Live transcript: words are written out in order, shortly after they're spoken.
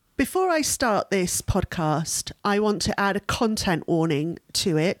Before I start this podcast, I want to add a content warning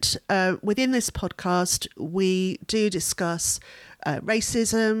to it. Within this podcast, we do discuss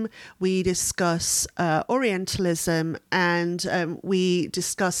racism, we discuss Orientalism, and we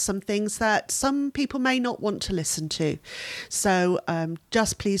discuss some things that some people may not want to listen to. So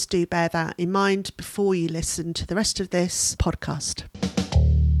just please do bear that in mind before you listen to the rest of this podcast.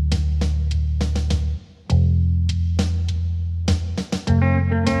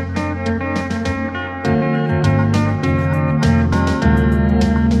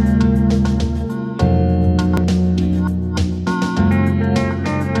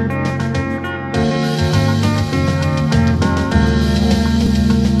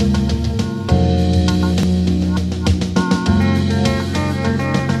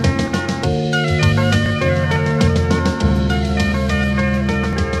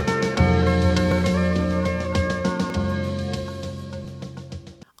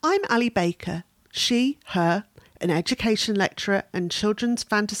 Ali Baker, she, her, an education lecturer and children's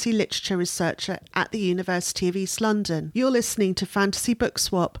fantasy literature researcher at the University of East London. You're listening to Fantasy Book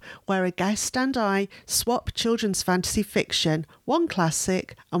Swap, where a guest and I swap children's fantasy fiction, one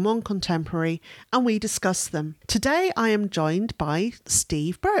classic and one contemporary, and we discuss them. Today I am joined by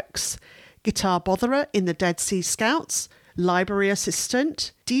Steve Brooks, guitar botherer in the Dead Sea Scouts, library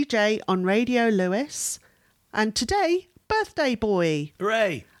assistant, DJ on Radio Lewis, and today, birthday boy.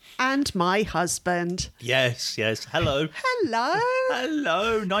 Hooray! And my husband. Yes. Hello. Hello.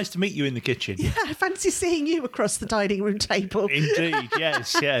 Hello. Nice to meet you in the kitchen. Yeah, I fancy seeing you across the dining room table. Indeed. Yes.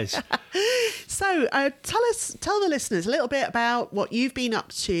 So, tell the listeners a little bit about what you've been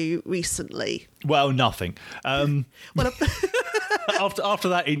up to recently. Well, nothing. Well, after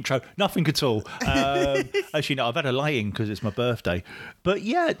that intro, nothing at all. Actually, no, I've had a lay-in because it's my birthday. But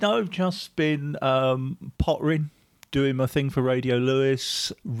yeah, no, just been pottering. Doing my thing for Radio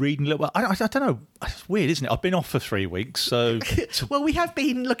Lewis, reading a little. I don't know. It's weird, isn't it? I've been off for 3 weeks, so. Well, we have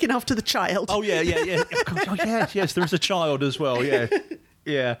been looking after the child. Oh yeah. Oh, yes. There is a child as well.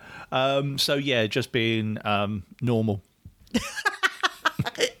 Yeah. So yeah, just being normal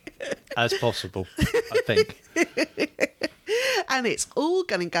as possible, I think. And it's all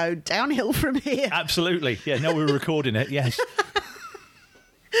going to go downhill from here. Absolutely. Yeah. No, we're recording it. Yes.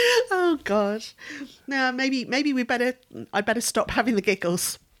 Oh God! Now maybe I'd better stop having the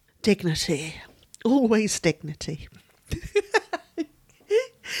giggles. Dignity, always dignity.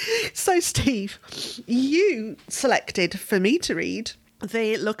 So Steve, you selected for me to read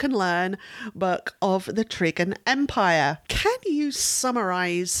the Look and Learn book of the Trigan Empire. Can you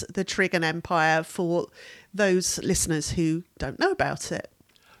summarise the Trigan Empire for those listeners who don't know about it?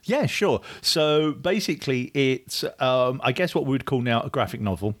 Yeah, sure. So basically it's, I guess what we would call now a graphic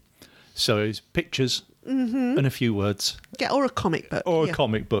novel. So it's pictures and a few words. Yeah, or a comic book. A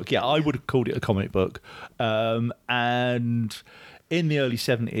comic book. Yeah, I would have called it a comic book. And in the early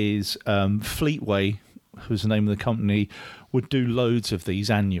 70s, Fleetway, who's the name of the company, would do loads of these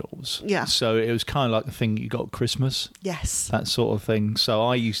annuals. Yeah. So it was kind of like the thing you got at Christmas. Yes. That sort of thing. So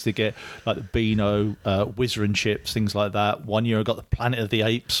I used to get like the Beano, Whizzer and Chips, things like that. One year I got the Planet of the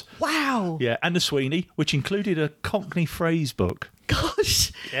Apes. Wow. Yeah, and the Sweeney, which included a Cockney phrase book.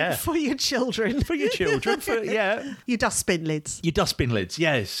 Gosh. Yeah. For your children. For your children, yeah. Your dustbin lids. Your dustbin lids,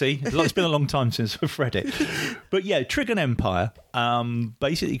 yeah, see? It's been a long time since I've read it. But yeah, Trigan Empire,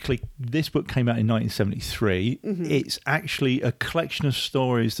 basically this book came out in 1973. Mm-hmm. It's actually a collection of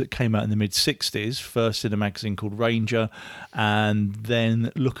stories that came out in the mid-60s, first in a magazine called Ranger, and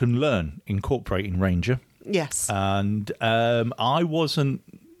then Look and Learn, incorporating Ranger. Yes. And I wasn't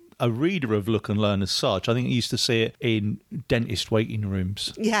a reader of Look and Learn as such. I think I used to see it in dentist waiting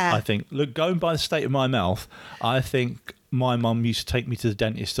rooms. Yeah. I think, look, going by the state of my mouth, I think my mum used to take me to the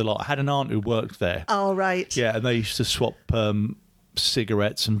dentist a lot. I had an aunt who worked there. Oh, right. Yeah, and they used to swap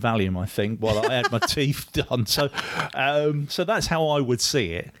cigarettes and Valium, I think, while I had my teeth done. So that's how I would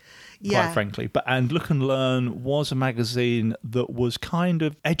see it. Quite frankly. And Look and Learn was a magazine that was kind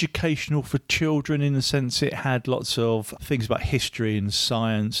of educational for children in the sense it had lots of things about history and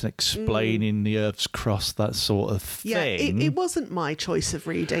science and explaining the Earth's crust, that sort of thing. Yeah, it wasn't my choice of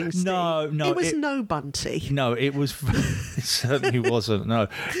reading, Steve. No. It was no Bunty. No, it was... It certainly wasn't, no.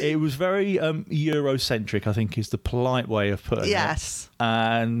 It was very Eurocentric, I think is the polite way of putting it. Yes.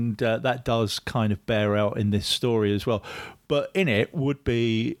 And that does kind of bear out in this story as well. But in it would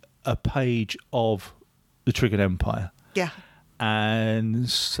be a page of the Trigan Empire. Yeah. And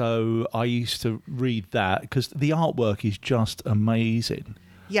so I used to read that because the artwork is just amazing.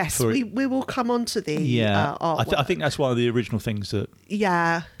 Yes, we will come on to the artwork. I think that's one of the original things that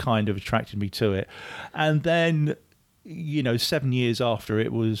kind of attracted me to it. And then 7 years after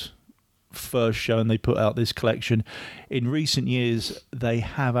it was first shown, they put out this collection. In recent years, they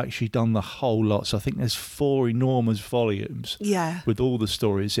have actually done the whole lot. So I think there's 4 enormous volumes with all the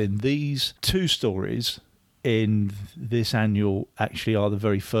stories in. These 2 stories in this annual actually are the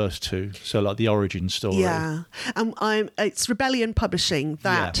very first 2, so like the origin story. It's Rebellion Publishing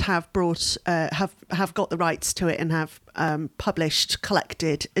that have brought have got the rights to it and have published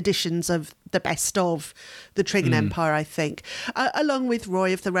collected editions of the best of the Trigan Empire, I think, along with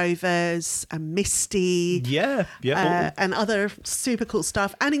Roy of the Rovers and Misty, and other super cool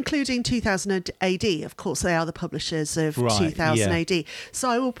stuff, and including 2000 AD. Of course, they are the publishers of 2000 AD. So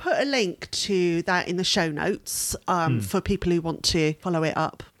I will put a link to that in the show notes for people who want to follow it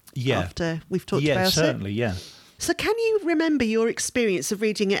up after we've talked about it. Certainly. So can you remember your experience of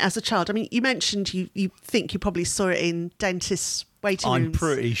reading it as a child? I mean, you mentioned you think you probably saw it in dentists' waiting rooms. I'm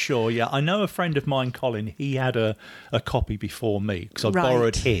pretty sure, I know a friend of mine, Colin, he had a copy before me because I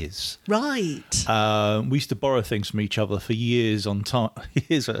borrowed his. Right. We used to borrow things from each other for years at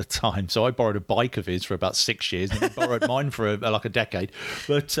a time. So I borrowed a bike of his for about 6 years and he borrowed mine for like a decade.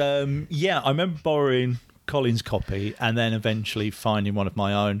 But I remember borrowing Colin's copy and then eventually finding one of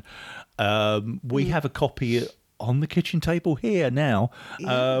my own. We have a copy on the kitchen table here now,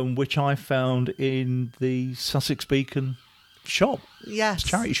 which I found in the Sussex Beacon shop. Yes.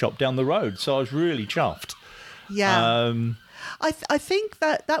 Charity shop down the road. So I was really chuffed. Yeah. I think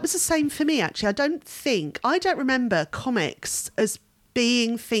that was the same for me, actually. I don't remember comics as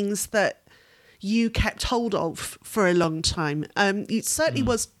being things that you kept hold of for a long time. It certainly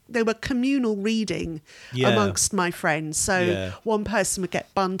was. There were communal reading amongst my friends. So one person would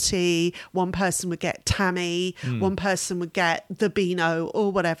get Bunty, one person would get Tammy, one person would get the Beano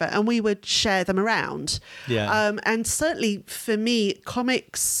or whatever, and we would share them around. And certainly for me,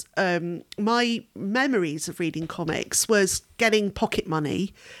 comics, my memories of reading comics was getting pocket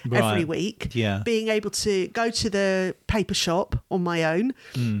money every week, being able to go to the paper shop on my own,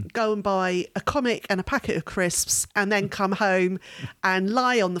 go and buy a comic and a packet of crisps, and then come home and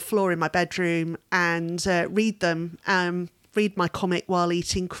lie on the floor in my bedroom and read my comic while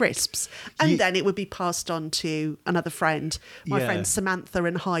eating crisps, and then it would be passed on to another friend, my friends Samantha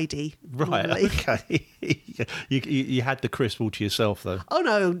and Heidi. Right, normally. Okay. you had the crisp all to yourself though. Oh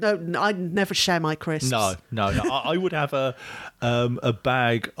no, I never share my crisps. No. I would have a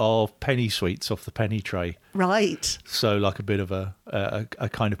bag of penny sweets off the penny tray. Right. So like a bit of a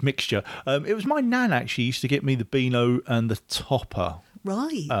kind of mixture. It was my nan actually used to get me the Beano and the Topper.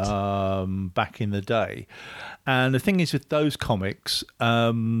 Right. Back in the day. And the thing is with those comics,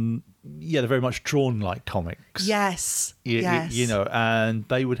 they're very much drawn like comics. Yes. And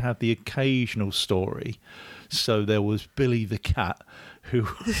they would have the occasional story. So there was Billy the Cat, who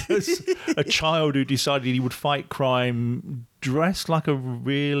was a child who decided he would fight crime dressed like a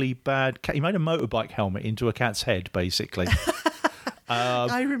really bad cat. He made a motorbike helmet into a cat's head, basically.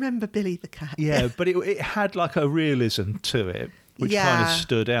 I remember Billy the Cat. Yeah, but it had like a realism to it, which kind of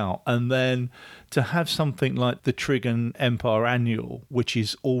stood out. And then to have something like the Trigan Empire Annual, which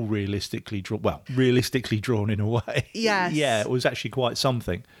is all realistically drawn in a way. Yes. Yeah, it was actually quite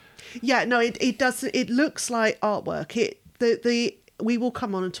something. Yeah, no, it does. It looks like artwork. We will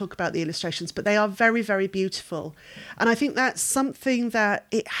come on and talk about the illustrations, but they are very, very beautiful. And I think that's something that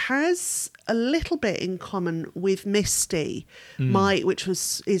it has a little bit in common with Misty, which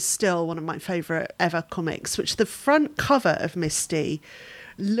is still one of my favourite ever comics, which the front cover of Misty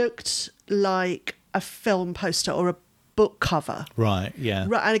looked like a film poster or a book cover. Right, yeah.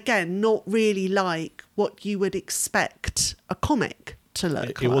 Right, and again, not really like what you would expect a comic to look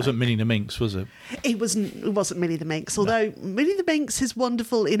like. It wasn't Minnie the Minx, was it? It wasn't Minnie the Minx, although Minnie the Minx is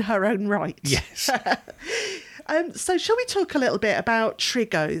wonderful in her own right. Yes. So shall we talk a little bit about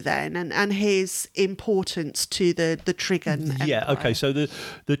Trigo then and his importance to the Trigan Empire? Yeah, okay. So the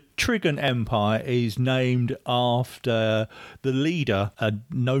Trigan Empire is named after the leader, a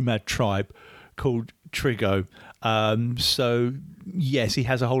nomad tribe called Trigo. So yes, he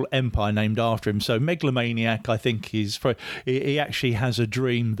has a whole empire named after him. So megalomaniac, I think, he actually has a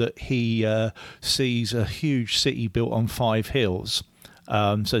dream that he sees a huge city built on 5 hills.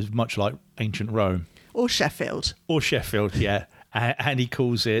 So it's much like ancient Rome. Or Sheffield, yeah. And he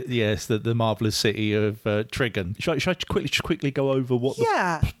calls it, the marvellous city of Trigan. Should I quickly go over what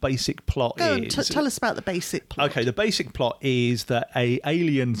the basic plot is? Tell us about the basic plot. Okay, the basic plot is that a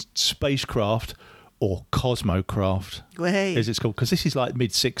alien spacecraft, or cosmocraft, as it's called, because this is like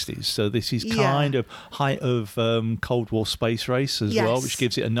mid-60s, so this is kind of height of Cold War space race as well, which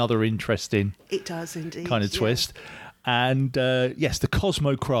gives it another interesting it does indeed kind of twist. And the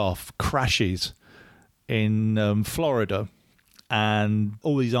cosmocraft crashes in Florida. And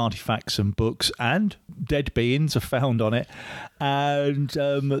all these artifacts and books and dead beings are found on it. And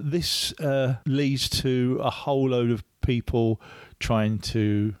this leads to a whole load of people trying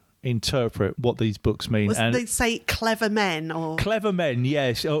to interpret what these books mean. And they say clever men or... Clever men,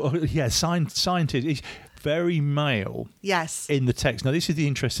 yes. Scientists. It's very male. Yes. In the text. Now, this is the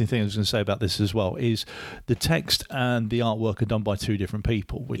interesting thing I was going to say about this as well, is the text and the artwork are done by two different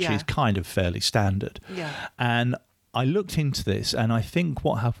people, which is kind of fairly standard. Yeah. And I looked into this, and I think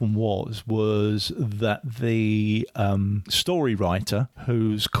what happened was that the story writer,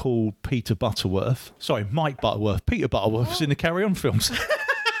 who's called Mike Butterworth. Peter Butterworth was in the Carry On films.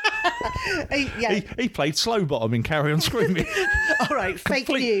 He played Slowbottom in Carry On Screaming. All right, fake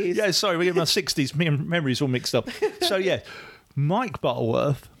news. Yeah, sorry, we get my 60s memories all mixed up. So, yeah, Mike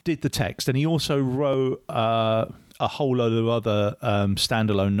Butterworth did the text, and he also wrote... a whole load of other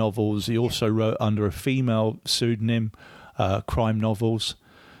standalone novels. He also wrote under a female pseudonym, crime novels.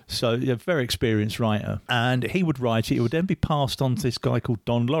 So, very experienced writer. And he would write it. It would then be passed on to this guy called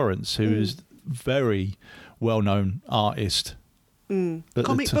Don Lawrence, who is very well-known artist.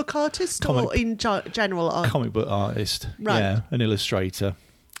 Comic book artist or in general art? Comic book artist, right. Yeah, an illustrator.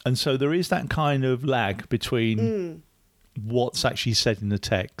 And so there is that kind of lag between what's actually said in the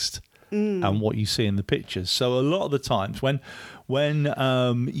text and what you see in the pictures. So a lot of the times when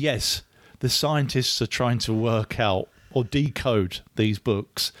the scientists are trying to work out or decode these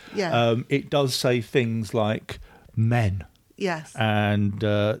books, it does say things like men. Yes. And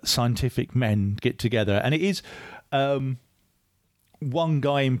scientific men get together. And it is one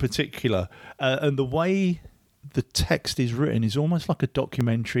guy in particular. And the way the text is written is almost like a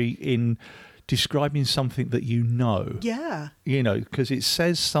documentary in describing something that you know. Yeah. Because it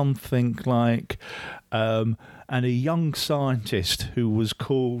says something like, and a young scientist who was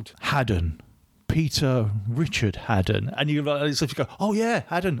called Haddon, Peter Richard Haddon. And you go, oh yeah,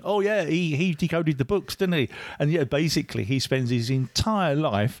 Haddon. Oh yeah, he decoded the books, didn't he? And basically he spends his entire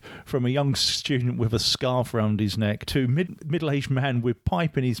life from a young student with a scarf around his neck to middle-aged man with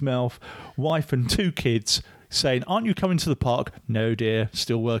pipe in his mouth, wife and 2 kids, saying, aren't you coming to the park? No, dear,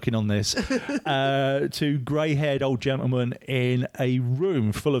 still working on this. To grey-haired old gentleman in a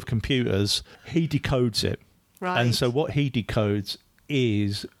room full of computers. He decodes it. Right. And so what he decodes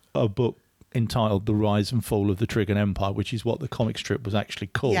is a book entitled The Rise and Fall of the Trigan Empire, which is what the comic strip was actually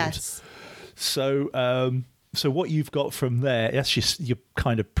called. Yes. So what you've got from there, that's just your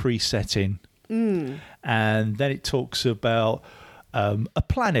kind of presetting. And then it talks about a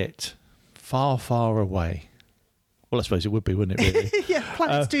planet far, far away. Well, I suppose it would be, wouldn't it, really? Yeah,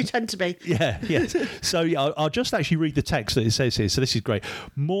 planets do tend to be. Yeah, yes. So I'll just actually read the text that it says here. So this is great.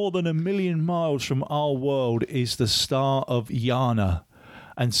 More than 1 million miles from our world is the star of Yana,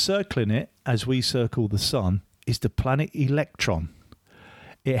 and circling it, as we circle the sun, is the planet Electron.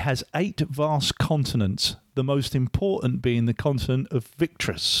 It has 8 vast continents, the most important being the continent of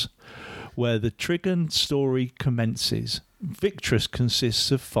Victress, where the Trigan story commences. Victress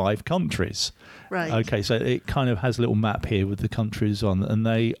consists of 5 countries. Right. Okay, so it kind of has a little map here with the countries on, and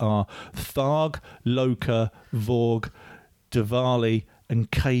they are Tharg, Loka, Vorg, Diwali, and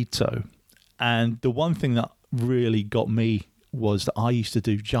Kato. And the one thing that really got me was that I used to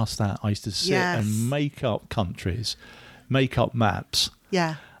do just that. I used to sit and make up countries, make up maps.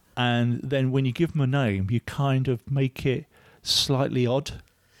 Yeah. And then when you give them a name, you kind of make it slightly odd.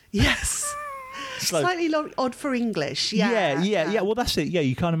 Yes. Slightly odd for English. Yeah. Well, that's it. Yeah,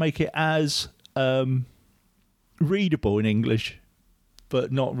 you kind of make it as readable in English,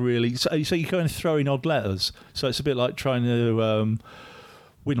 but not really. So you kind of throw in odd letters. So it's a bit like trying to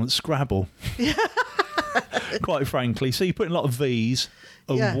win on Scrabble. Quite frankly. So you put in a lot of V's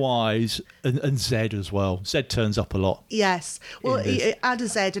and Y's and Z as well. Z turns up a lot. Yes. Well, add a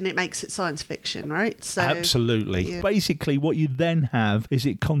Z and it makes it science fiction, right? So, absolutely. Yeah. Basically, what you then have is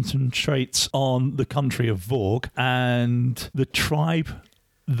it concentrates on the country of Vorg, and the tribe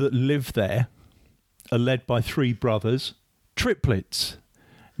that live there are led by 3 brothers, triplets,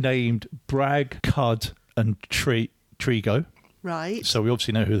 named Brag, Cud and Trigo. Right. So we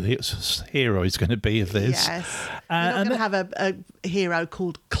obviously know who the hero is going to be of this. Yes. You're not going to have a hero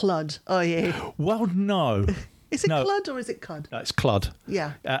called Clud, are you? Well, no. Is it Clud or is it Cud? No, it's Clud.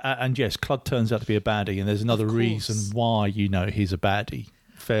 Yeah. And yes, Clud turns out to be a baddie, and there's another reason why he's a baddie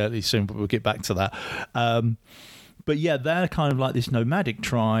fairly soon, but we'll get back to that. But yeah, they're kind of like this nomadic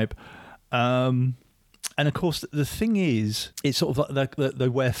tribe. And of course, the thing is, it's sort of like they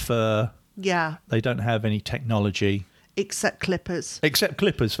wear fur. Yeah. They don't have any technology. Except clippers. Except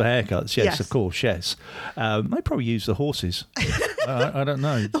clippers for haircuts, yes, Yes. of course, yes. They probably use the horses. I don't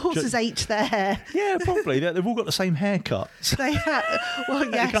know. The horses ate their hair. Yeah, probably. They've all got the same haircut. They well,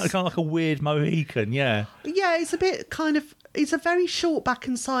 yes. Kind of like a weird Mohican, yeah. Yeah, it's a bit kind of... It's a very short back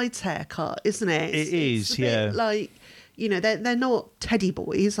and sides haircut, isn't it? It's a bit like... they're not teddy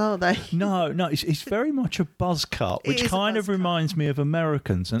boys, are they? No, it's very much a buzz cut, which kind of reminds me of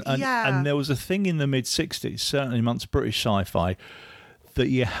Americans. And there was a thing in the mid-'60s, certainly amongst British sci-fi, that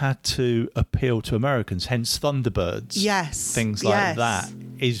you had to appeal to Americans, hence Thunderbirds. Yes. Things like that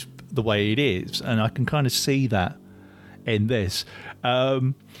is the way it is. And I can kind of see that in this.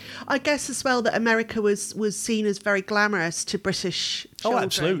 I guess as well that America was seen as very glamorous to British children. Oh,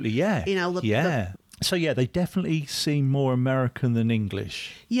 absolutely, yeah. So, yeah, they definitely seem more American than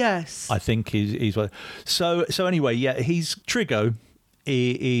English. Yes. I think is what. So anyway, yeah, Trigo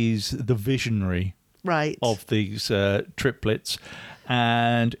is the visionary of these triplets,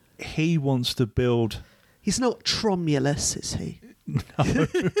 and he wants to build... He's not Tromulus, is he? No,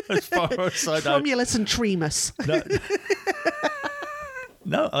 as far as I know. Tromulus and Tremus.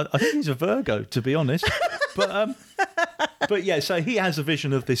 No, I think he's a Virgo, to be honest. But yeah, so he has a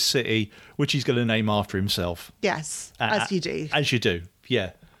vision of this city, which he's going to name after himself. Yes, as you do. As you do,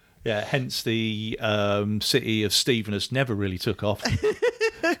 yeah. Yeah, hence the city of Stevenage never really took off.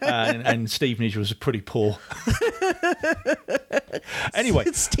 and Stevenage was pretty poor. Anyway.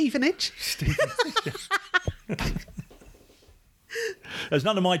 Stevenage? There's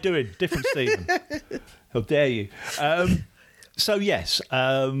none of my doing. Different Stephen. How dare you? So yes,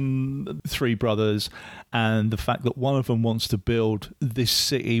 three brothers, and the fact that one of them wants to build this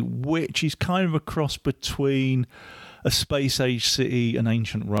city, which is kind of a cross between a space-age city and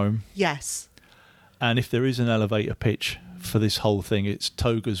ancient Rome. Yes. And if there is an elevator pitch for this whole thing, it's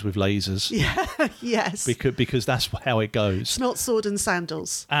togas with lasers. Yeah, yes. Because that's how it goes. It's not sword and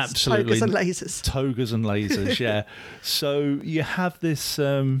sandals. Absolutely. It's togas and lasers. Togas and lasers, yeah. So you have this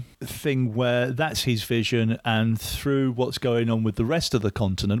thing where that's his vision, and through what's going on with the rest of the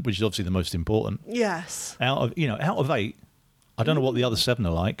continent, which is obviously the most important. Yes. Out of 8, I don't know what the other 7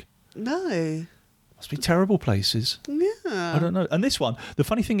 are like. No. Must be terrible places. Yeah. I don't know. And this one, the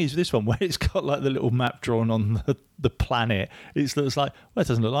funny thing is this one, where it's got like the little map drawn on the planet, it's like, well, it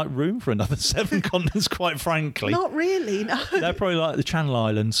doesn't look like room for another 7 continents, quite frankly. Not really, no. They're probably like the Channel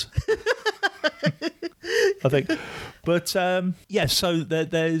Islands, I think. But, yeah, so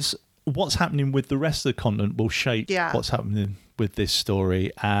there's what's happening with the rest of the continent will shape what's happening with this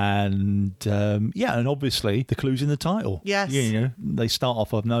story. And, and obviously the clue's in the title. Yes. They start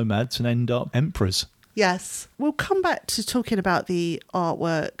off as nomads and end up emperors. Yes. We'll come back to talking about the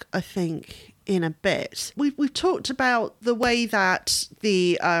artwork, I think, in a bit. We've talked about the way that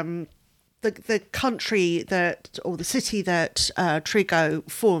the country that, or the city that Trigo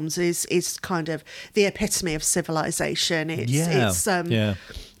forms is kind of the epitome of civilization.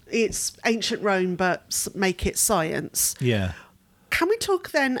 It's ancient Rome, but make it science. Yeah. Can we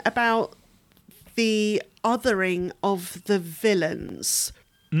talk then about the othering of the villains?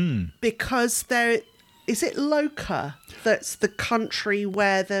 Because is it Loka that's the country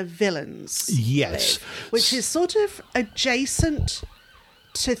where the villains live, which is sort of adjacent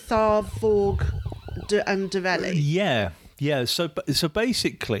to Thar, Vorg and Develi. Yeah. So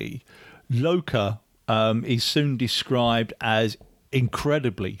basically, Loka is soon described as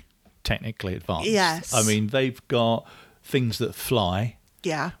incredibly technically advanced. Yes. I mean, they've got things that fly.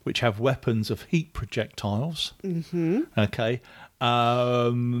 Yeah. Which have weapons of heat projectiles. Mm-hmm. Okay.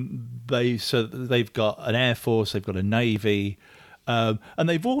 They've got an air force, they've got a navy, and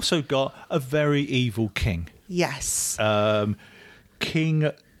they've also got a very evil king. Yes.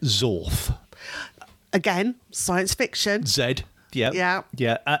 King Zorth. Again, science fiction. Zed. Yeah.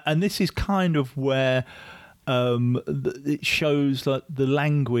 Yeah. And this is kind of where it shows that the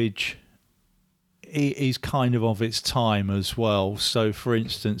language is kind of its time as well. So, for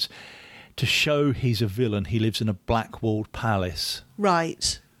instance, to show he's a villain, he lives in a black-walled palace.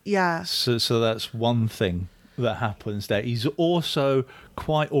 Right, yeah. So that's one thing that happens there. He's also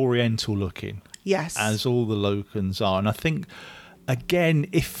quite oriental looking. Yes. As all the Lokans are. And I think, again,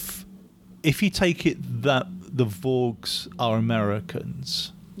 if you take it that the Vorgs are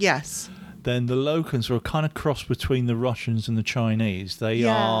Americans... Yes. Then the Lokans are a kind of cross between the Russians and the Chinese. They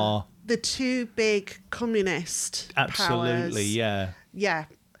are... the two big communist Absolutely, powers. yeah. Yeah.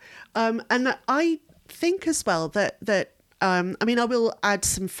 And I think as well that I will add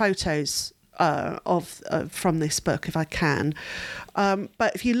some photos from this book if I can.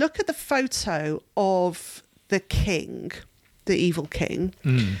 But if you look at the photo of the king, the evil king,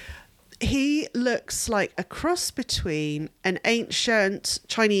 He looks like a cross between an ancient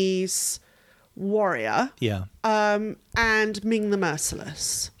Chinese warrior and Ming the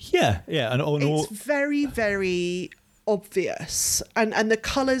Merciless. Yeah. And it's very, very obvious. And the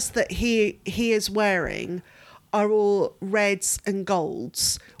colours that he is wearing are all reds and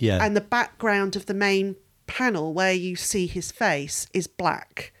golds. Yeah. And the background of the main panel where you see his face is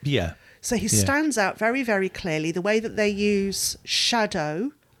black. Yeah. So he stands out very, very clearly. The way that they use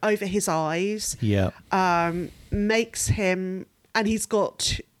shadow over his eyes makes him... And he's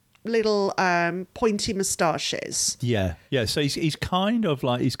got little pointy moustaches. Yeah. So he's kind of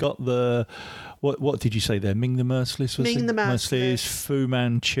like... He's got the... What did you say there? Ming the Merciless? Ming the Merciless. Fu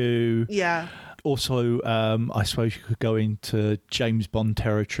Manchu. Yeah. Also, I suppose you could go into James Bond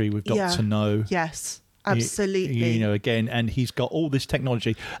territory with Dr. No. Yes, absolutely. Again, and he's got all this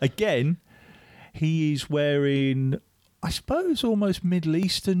technology. Again, he is wearing, I suppose, almost Middle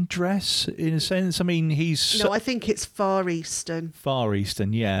Eastern dress in a sense. I mean, I think it's Far Eastern. Far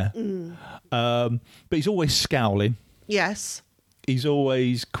Eastern, yeah. But he's always scowling. Yes. He's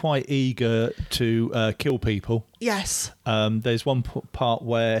always quite eager to kill people. Yes. There's one part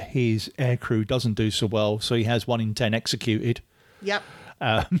where his aircrew doesn't do so well, so he has 1 in 10 executed. Yep.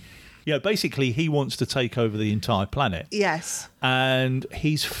 Basically, he wants to take over the entire planet. Yes. And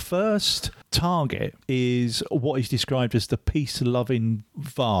his first target is what is described as the peace-loving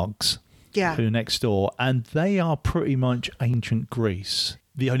Vargs. Yeah. Who are next door, and they are pretty much ancient Greece.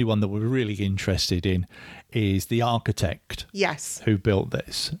 The only one that we're really interested in is the architect. Yes. Who built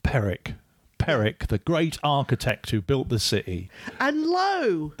this? Peric, the great architect who built the city. And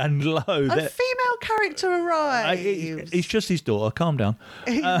lo, a female character arrives. It's just his daughter. Calm down.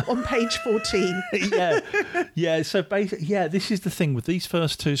 On page 14. Yeah. So basically, this is the thing with these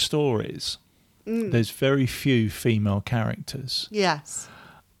first 2 stories. There's very few female characters. Yes.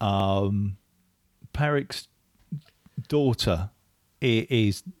 Peric's daughter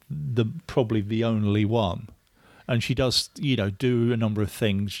is probably the only one, and she does do a number of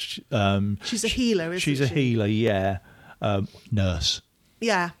things. She's a healer, isn't she? She's a healer, yeah. Nurse,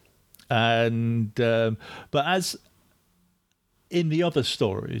 yeah. And but as in the other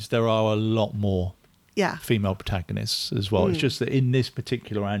stories, there are a lot more female protagonists as well. It's just that in this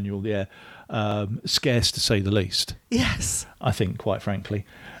particular annual, scarce to say the least. Yes, I think, quite frankly.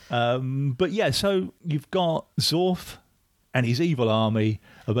 But so you've got Zorth and his evil army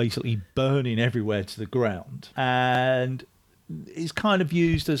are basically burning everywhere to the ground. And it's kind of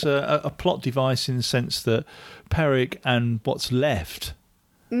used as a plot device in the sense that Peric and what's left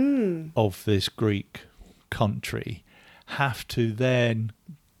of this Greek country have to then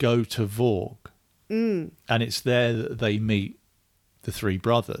go to Vorg. And it's there that they meet the 3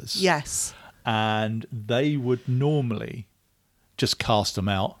 brothers. Yes. And they would normally just cast them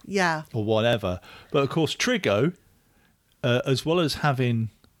out. Yeah. Or whatever. But of course, Trigo... as well as having,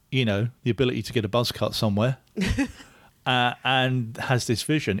 the ability to get a buzz cut somewhere, and has this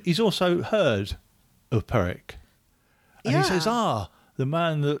vision, he's also heard of Peric. And he says, the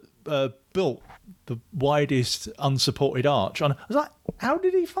man that built the widest unsupported arch. And I was like, how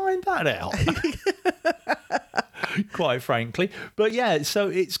did he find that out? Quite frankly. But so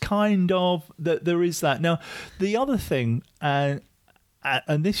it's kind of that there is that. Now, the other thing, and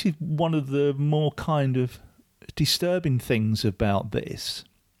this is one of the more kind of disturbing things about this,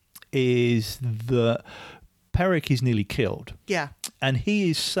 is that Peric is nearly killed. Yeah. And he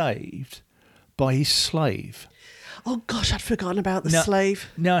is saved by his slave. Oh gosh, I'd forgotten about the slave.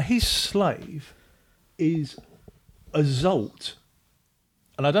 Now his slave is a Zolt.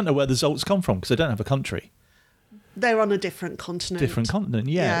 And I don't know where the Zolts come from because they don't have a country. They're on a different continent.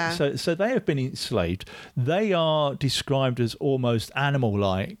 Yeah. So they have been enslaved. They are described as almost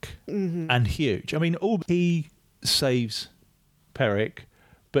animal-like and huge. I mean, he saves Peric,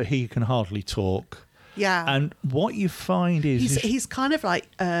 but he can hardly talk. Yeah. And what you find is... He's kind of like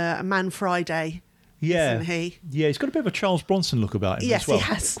a Man Friday, isn't he? Yeah, he's got a bit of a Charles Bronson look about him as well,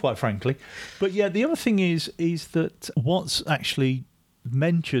 quite frankly. But the other thing is that what's actually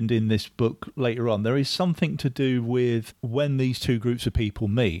mentioned in this book later on, there is something to do with when these 2 groups of people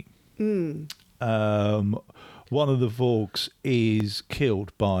meet. One of the Vorgs is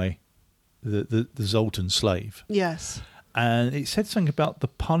killed by the Zoltan slave. Yes. And it said something about the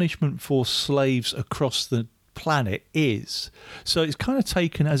punishment for slaves across the planet is. So it's kind of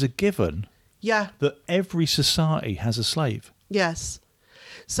taken as a given that every society has a slave. Yes.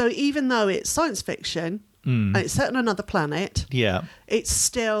 So even though it's science fiction, and it's set on another planet, it's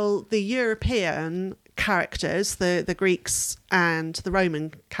still the European characters, the Greeks and the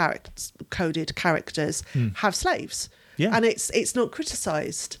Roman coded characters have slaves. Yeah. And it's not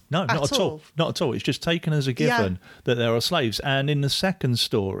criticised. No, not at all. Not at all. It's just taken as a given that there are slaves. And in the second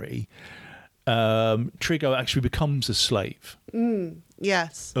story, Trigo actually becomes a slave.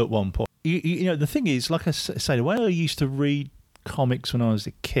 Yes. At one point. You know, the thing is, like I say, the way I used to read comics when I was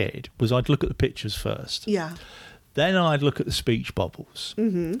a kid was I'd look at the pictures first. Yeah. Then I'd look at the speech bubbles.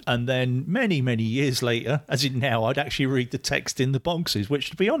 Mm-hmm. And then many, many years later, as in now, I'd actually read the text in the boxes, which,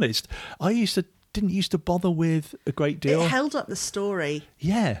 to be honest, didn't used to bother with a great deal. It held up the story.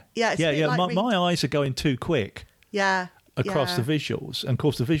 Yeah. Yeah. Like my eyes are going too quick. Yeah. Across the visuals. And of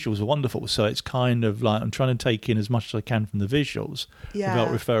course, the visuals are wonderful. So it's kind of like I'm trying to take in as much as I can from the visuals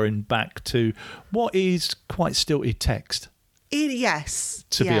without referring back to what is quite stilted text. Yes.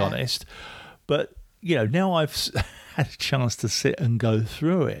 To be honest. But, you know, now I've had a chance to sit and go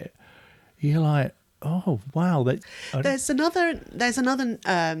through it, you're like, oh, wow. There's another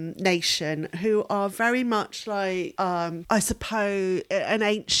nation who are very much like, I suppose, an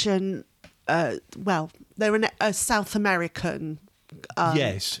ancient, they're a South American.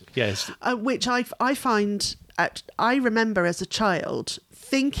 Yes. Which I find, I remember as a child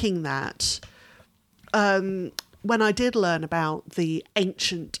thinking that when I did learn about the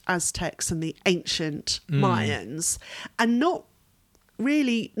ancient Aztecs and the ancient Mayans, and not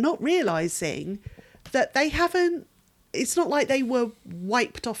realising that they haven't, it's not like they were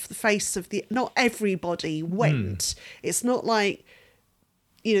wiped off the face of not everybody went. It's not like,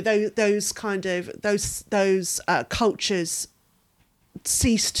 you know, those cultures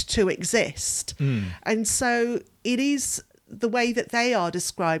ceased to exist. And so it is, the way that they are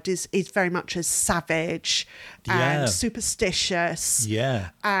described is very much as savage and superstitious.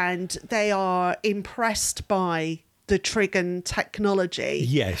 Yeah. And they are impressed by the Trigan technology.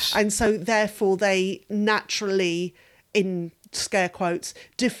 Yes. And so therefore they naturally, in scare quotes,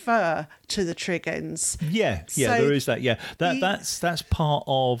 defer to the Trigans. Yeah, so there is that. Yeah, that's part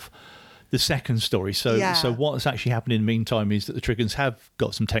of the second story. So what's actually happened in the meantime is that the Trigans have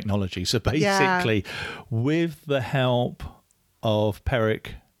got some technology. So basically, with the help of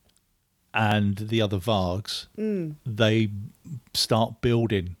Peric and the other Vargs, they start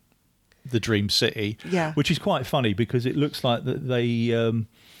building the Dream City, which is quite funny because it looks like that they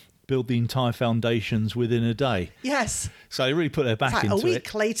build the entire foundations within a day. Yes. So they really put their back into it. A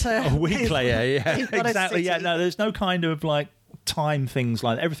week later, yeah. Exactly. Yeah, no, there's no kind of like time things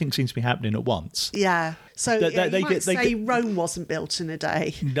like that. Everything seems to be happening at once. Yeah. So you might say Rome wasn't built in a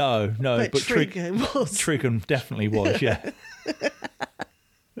day. No, but Trigan was. Trigan definitely was, yeah.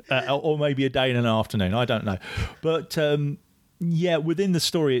 Or maybe a day and an afternoon, I don't know. But within the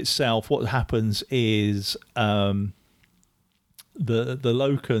story itself, what happens is the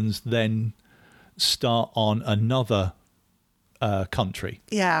Locans then start on another country.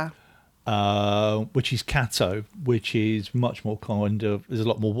 Yeah. Which is Cato, which is much more kind of, there's a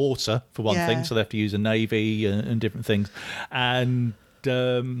lot more water for one thing, so they have to use a navy and different things. And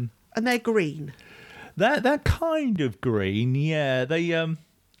they're green. They're kind of green, yeah. They I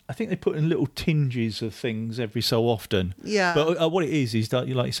think they put in little tinges of things every so often. Yeah. But what it is that,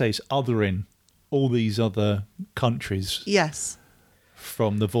 like you say, it's othering all these other countries. Yes.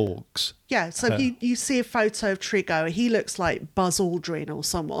 From the Vorks. Yeah, so if you see a photo of Trigo, he looks like Buzz Aldrin or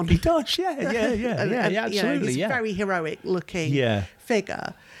someone. He does, yeah, absolutely. You know, he's a very heroic looking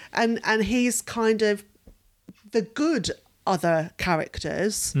figure. And he's kind of the good other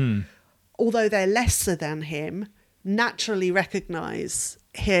characters, although they're lesser than him, naturally recognise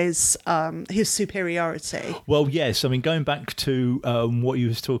his superiority. Well, yes, I mean, going back to what you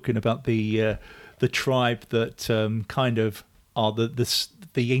was talking about, the tribe that kind of are the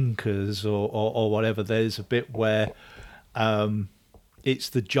Incas or whatever. There's a bit where it's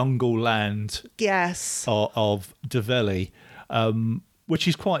the jungle land of Develi, which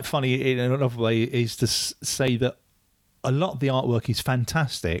is quite funny in another way, is to say that a lot of the artwork is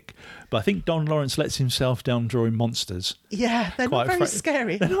fantastic, but I think Don Lawrence lets himself down drawing monsters. Yeah, they're not very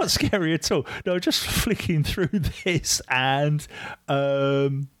scary. They're not scary at all. No, just flicking through this and...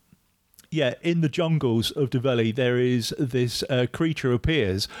 in the jungles of Develi, there is this creature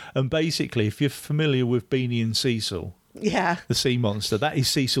appears, and basically, if you're familiar with Beanie and Cecil, the sea monster, that is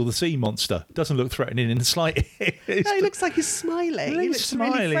Cecil the sea monster. Doesn't look threatening in the slightest. No, he looks like he's smiling. He looks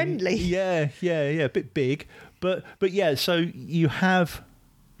smiling. Really friendly. Yeah, a bit big, but yeah. So you have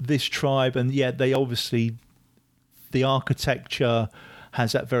this tribe, and they obviously, the architecture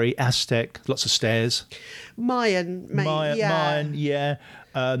has that very Aztec, lots of stairs. Mayan, yeah.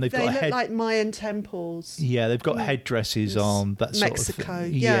 They look like Mayan temples. Yeah, they've got headdresses on, that sort Mexico, of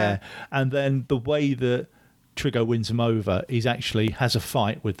thing. Yeah. And then the way that Trigo wins them over is actually has a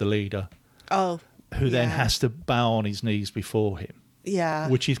fight with the leader. Oh, who then has to bow on his knees before him. Yeah.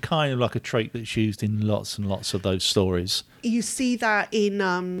 Which is kind of like a trait that's used in lots and lots of those stories. You see that in,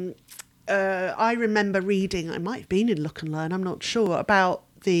 I remember reading, it might have been in Look and Learn, I'm not sure, about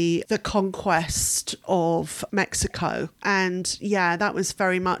the conquest of Mexico. And yeah, that was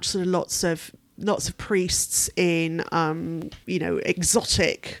very much sort of lots of priests in,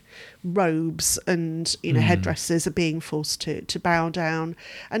 exotic robes and, headdresses are being forced to bow down.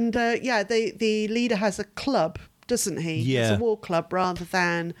 And the leader has a club, doesn't he? Yeah. It's a war club rather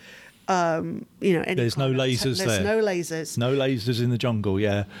than, any there's no lasers there. There's no lasers. No lasers in the jungle,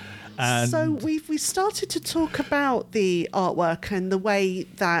 yeah. And so we started to talk about the artwork and the way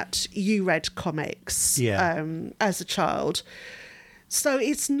that you read comics as a child. So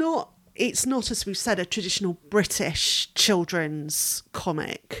it's not, as we've said, a traditional British children's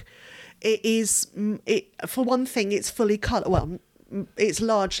comic. For one thing, it's fully coloured. Well, it's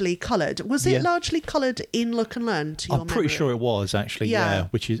largely coloured. Was it largely coloured in Look and Learn, to your memory? I'm pretty sure it was, actually, yeah,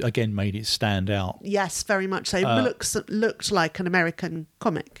 which is, again, made it stand out. Yes, very much so. It looked like an American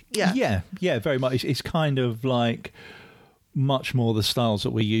comic, yeah. Yeah, very much. It's kind of like much more the styles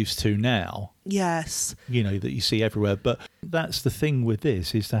that we're used to now. Yes. That you see everywhere. But that's the thing with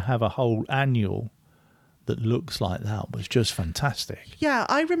this, is to have a whole annual that looks like that was just fantastic. Yeah,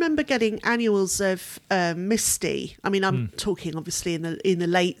 I remember getting annuals of Misty. I mean, I'm talking obviously in the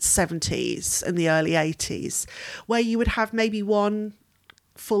late 70s and the early 80s, where you would have maybe one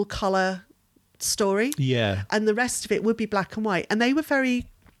full colour story. Yeah. And the rest of it would be black and white. And they were very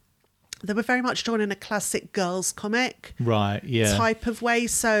much drawn in a classic girls comic type of way.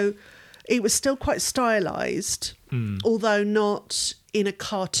 So it was still quite stylised, although not in a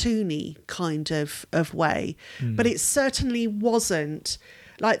cartoony kind of way. But it certainly wasn't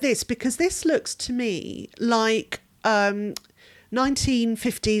like this, because this looks to me like 1950s,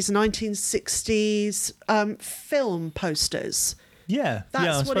 1960s film posters. Yeah,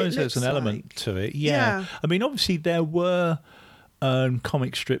 That's I suppose there's an element to it. Yeah. I mean, obviously there were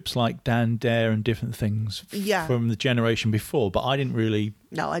comic strips like Dan Dare and different things from the generation before, but I didn't really...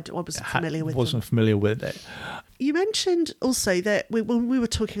 No, I wasn't familiar with wasn't familiar with it. You mentioned also that when we were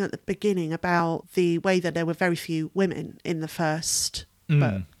talking at the beginning about the way that there were very few women in the first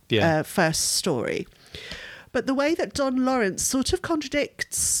story, but the way that Don Lawrence sort of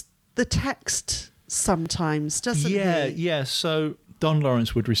contradicts the text sometimes, doesn't he? Yeah. So Don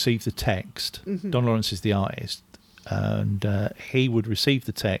Lawrence would receive the text. Don Lawrence is the artist. And he would receive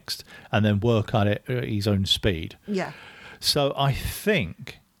the text and then work on it at his own speed. Yeah. So I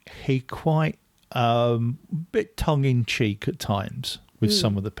think he quite bit tongue-in-cheek at times with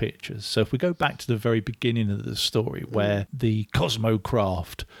some of the pictures. So if we go back to the very beginning of the story, where the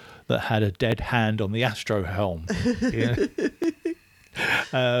Cosmocraft that had a dead hand on the astro helm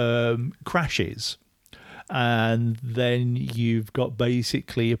crashes. And then you've got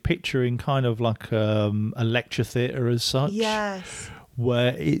basically a picture in kind of like a lecture theatre as such. Yes.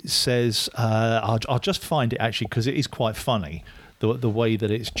 Where it says, I'll just find it actually, because it is quite funny, the way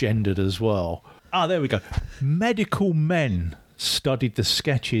that it's gendered as well. There we go. Medical men studied the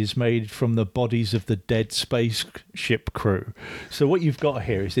sketches made from the bodies of the dead spaceship crew. So what you've got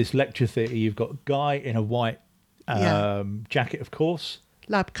here is this lecture theatre. You've got a guy in a white jacket, of course.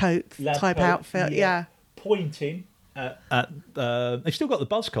 Lab coat type outfit, yeah. Pointing at they've still got the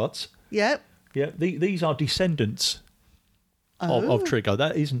buzzcocks. Yep. Yeah, these are descendants of Trigan.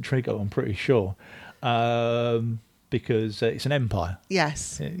 That isn't Trigan, I'm pretty sure, because it's an empire.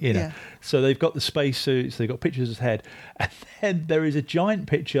 Yes. So they've got the spacesuits, they've got pictures of his head, and then there is a giant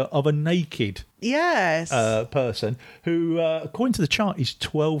picture of a naked person who, according to the chart, is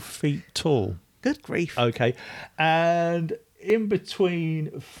 12 feet tall. Good grief. Okay, and in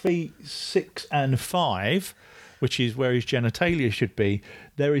between feet 6 and 5, which is where his genitalia should be,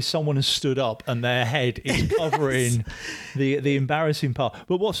 there is someone who stood up and their head is covering the embarrassing part.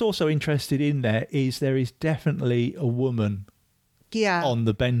 But what's also interesting in there is definitely a woman on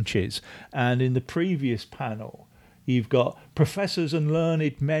the benches. And in the previous panel, you've got professors and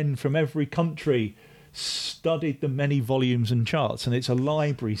learned men from every country studied the many volumes and charts, and it's a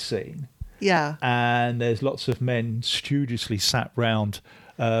library scene. Yeah. And there's lots of men studiously sat round.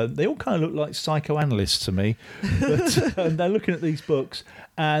 They all kind of look like psychoanalysts to me. But they're looking at these books.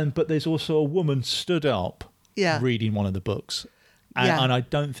 But there's also a woman stood up reading one of the books. And I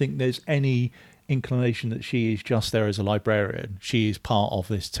don't think there's any inclination that she is just there as a librarian. She is part of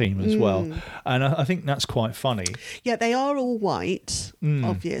this team as well. And I think that's quite funny. Yeah, they are all white,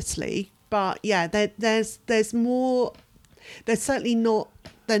 obviously. But yeah, there's more... There's certainly not...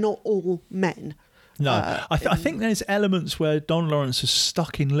 They're not all men. No, I think there's elements where Don Lawrence is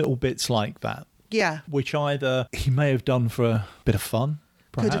stuck in little bits like that. Yeah. Which either he may have done for a bit of fun,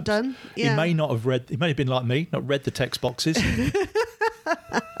 perhaps. Could have done, yeah. He may not have read, he may have been like me, not read the text boxes.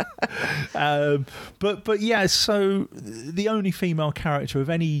 But yeah, so the only female character of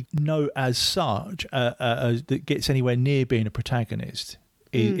any note as such that gets anywhere near being a protagonist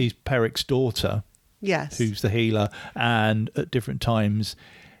is Peric's daughter. Yes. Who's the healer and at different times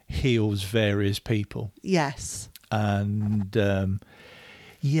heals various people. Yes. And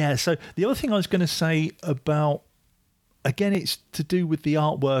so the other thing I was going to say about, again, it's to do with the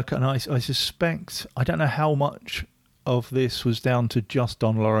artwork, and I suspect, I don't know how much of this was down to just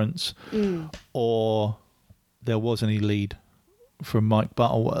Don Lawrence or there was any lead from Mike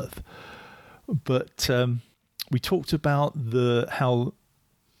Butterworth, but we talked about how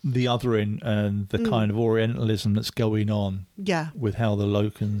the othering and the kind of Orientalism that's going on with how the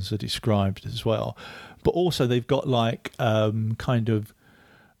Locans are described as well. But also they've got like they've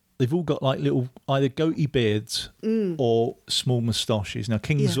all got like little either goatee beards or small moustaches. Now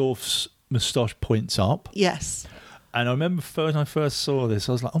King Zorf's moustache points up. Yes. And I remember when I first saw this,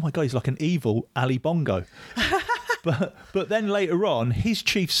 I was like, oh my God, he's like an evil Ali Bongo. But then later on, his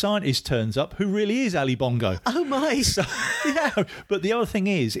chief scientist turns up, who really is Ali Bongo. Oh my! So, but the other thing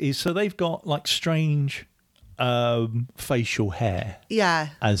is so they've got like strange facial hair,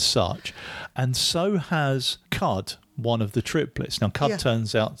 as such, and so has Cud, one of the triplets. Now Cud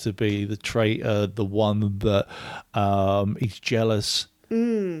turns out to be the traitor, the one that is jealous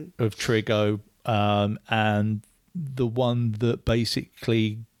of Trigo, and the one that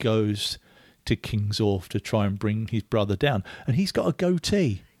basically goes to King Zorf to try and bring his brother down. And he's got a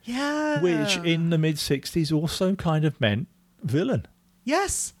goatee. Yeah. Which in the mid-60s also kind of meant villain.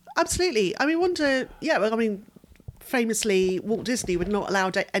 Yes, absolutely. I mean, famously, Walt Disney would not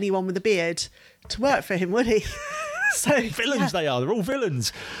allow anyone with a beard to work for him, would he? So villains they are. They're all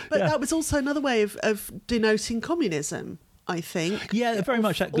villains. But that was also another way of denoting communism, I think. Yeah, very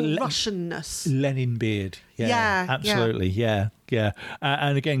much that Russianness. Lenin beard. Yeah, absolutely. Yeah.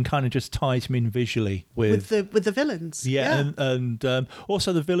 And again, kind of just ties him in visually with the villains. Yeah. And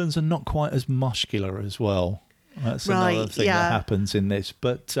also the villains are not quite as muscular as well. That's another thing that happens in this.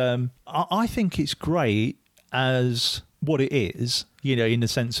 But I think it's great as what it is, you know, in the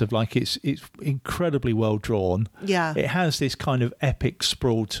sense of like it's incredibly well drawn. Yeah. It has this kind of epic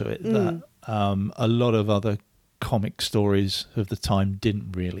sprawl to it that a lot of other comic stories of the time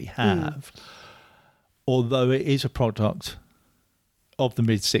didn't really have. Although it is a product of the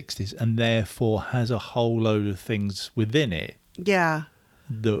mid-60s and therefore has a whole load of things within it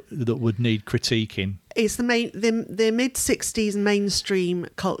that would need critiquing. It's the mid-60s mainstream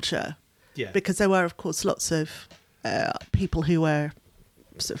culture, because there were, of course, lots of people who were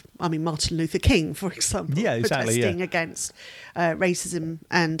Martin Luther King, for example, protesting against racism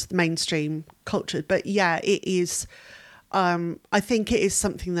and the mainstream culture. But it is, I think it is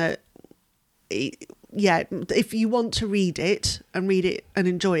something that, if you want to read it and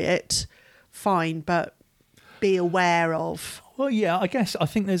enjoy it, fine, but be aware of. Well, I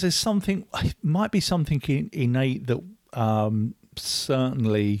think there's something, it might be something innate that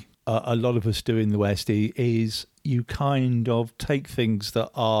certainly a lot of us do in the West is you kind of take things that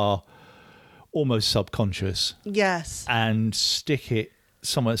are almost subconscious. Yes. And stick it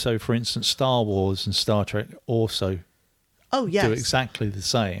somewhere. So, for instance, Star Wars and Star Trek also do exactly the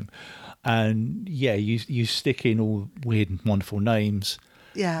same. And, you stick in all weird and wonderful names.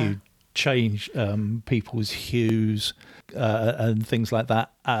 Yeah. You change people's hues and things like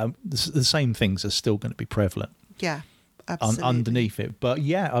that. The same things are still going to be prevalent. Yeah, absolutely. Underneath it. But,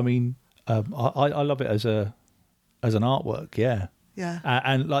 I mean, I love it as an artwork, yeah.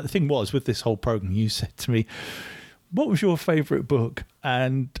 And like the thing was with this whole program, you said to me, what was your favourite book?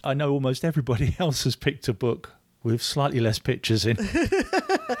 And I know almost everybody else has picked a book with slightly less pictures in.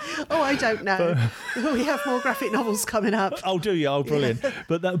 Oh, I don't know. We have more graphic novels coming up. Oh, do you? Oh, brilliant.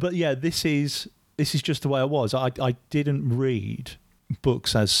 But this is just the way I was. I didn't read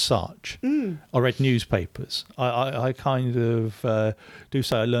books as such. I read newspapers. I kind of do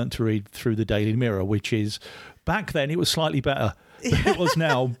say I learnt to read through the Daily Mirror, which is, back then it was slightly better than it was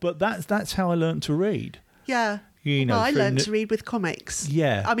now, but that's how I learnt to read. Yeah. You know, I learnt to read with comics.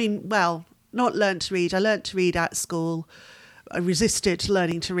 Yeah. I mean, not learnt to read. I learnt to read at school. I resisted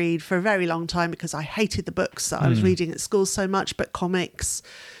learning to read for a very long time because I hated the books that I was reading at school so much, but comics,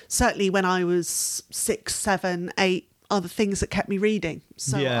 certainly when I was 6, 7, 8, are the things that kept me reading.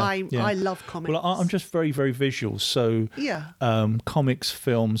 So I love comics. Well, I'm just very, very visual. So comics,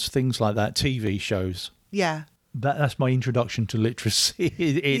 films, things like that, TV shows. Yeah. that's my introduction to literacy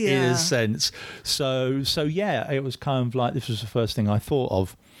in a sense. So yeah, it was kind of like this was the first thing I thought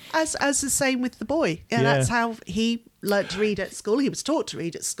of. As the same with the boy. Yeah, that's how he learned to read at school. He was taught to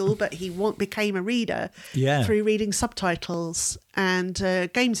read at school, but he became a reader through reading subtitles and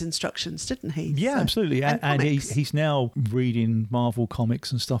games instructions, didn't he? Yeah, so, absolutely. And he's now reading Marvel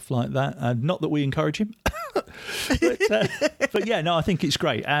comics and stuff like that. And not that we encourage him. but yeah, no, I think it's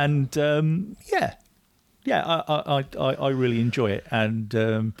great. And I really enjoy it. And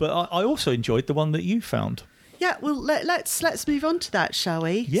but I also enjoyed the one that you found. Yeah, well, let's move on to that, shall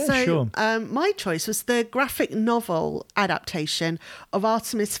we? Yeah, sure. My choice was the graphic novel adaptation of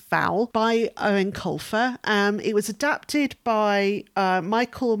Artemis Fowl by Eoin Colfer. It was adapted by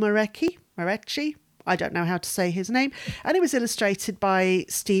Michael Marecki. I don't know how to say his name. And it was illustrated by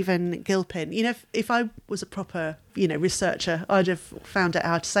Stephen Gilpin. You know, if I was a proper, researcher, I'd have found out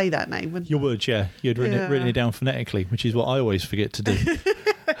how to say that name. Wouldn't you would, yeah. You'd written it down phonetically, which is what I always forget to do.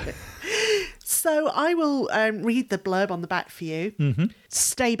 So I will read the blurb on the back for you. Mm-hmm.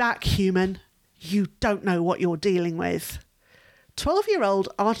 Stay back, human. You don't know what you're dealing with. 12-year-old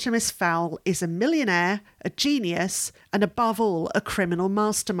Artemis Fowl is a millionaire, a genius, and above all, a criminal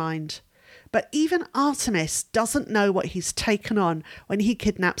mastermind. But even Artemis doesn't know what he's taken on when he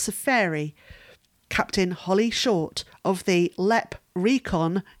kidnaps a fairy. Captain Holly Short of the LEP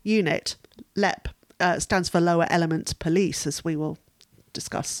Recon Unit. LEP stands for Lower Element Police, as we will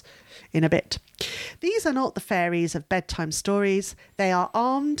discuss in a bit. These are not the fairies of bedtime stories. They are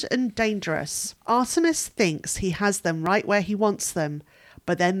armed and dangerous. Artemis thinks he has them right where he wants them,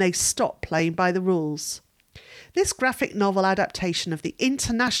 but then they stop playing by the rules. This graphic novel adaptation of the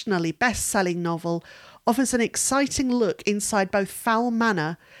internationally best-selling novel offers an exciting look inside both Fowl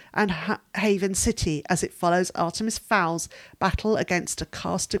Manor and Haven City as it follows Artemis Fowl's battle against a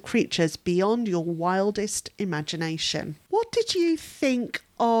cast of creatures beyond your wildest imagination. What did you think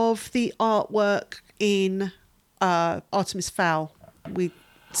of the artwork in Artemis Fowl?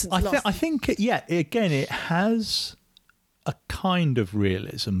 I think again, it has a kind of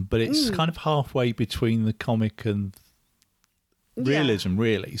realism, but it's kind of halfway between the comic and realism,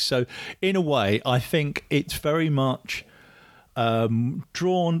 really. So in a way, I think it's very much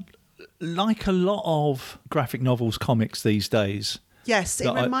drawn like a lot of graphic novels comics these days. Yes,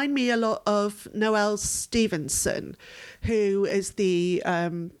 it reminds me a lot of Noelle Stevenson, who is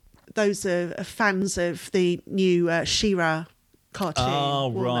those are fans of the new She-Ra cartoon.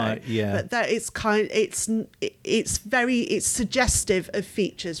 Oh, right, yeah. But that it's suggestive of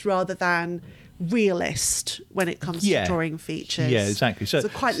features rather than realist when it comes to drawing features. Yeah, exactly. So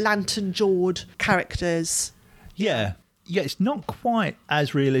quite lantern-jawed characters. Yeah, it's not quite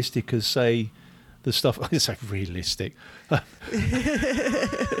as realistic as, say, the stuff. I say realistic.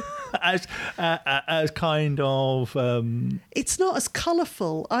 as kind of. It's not as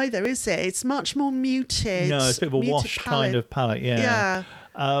colourful either, is it? It's much more muted. No, it's a bit of a washed kind of palette. Yeah.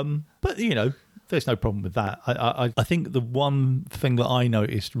 But there's no problem with that. I think the one thing that I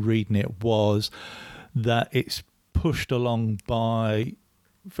noticed reading it was that it's pushed along by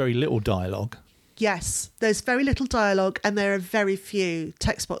very little dialogue. Yes, there's very little dialogue and there are very few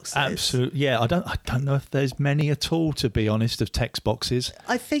text boxes. Absolutely, yeah. I don't know if there's many at all, to be honest, of text boxes.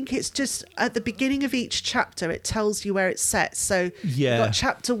 I think it's just at the beginning of each chapter, it tells you where it's set. So you've got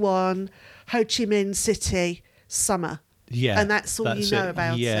chapter 1, Ho Chi Minh City, summer. Yeah, and that's all you know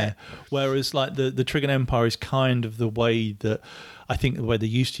about it. Whereas like the Trigan Empire is kind of the way that I think the way they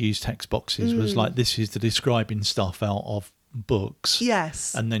used to use text boxes was like this is the describing stuff out of books.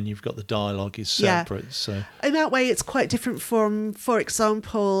 Yes. And then you've got the dialogue is separate. Yeah. So in that way it's quite different from, for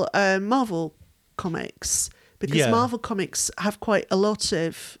example, Marvel comics. Because Marvel comics have quite a lot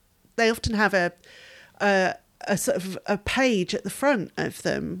of, they often have a sort of a page at the front of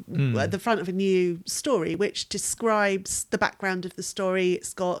them, at the front of a new story, which describes the background of the story.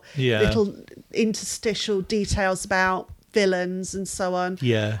 It's got little interstitial details about villains and so on.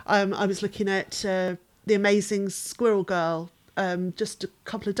 Yeah. I was looking at The Amazing Squirrel Girl just a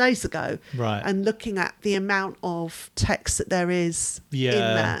couple of days ago, right, and looking at the amount of text that there is in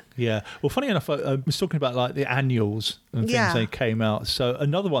that. Yeah. Well, funny enough, I was talking about like the annuals and things they came out. So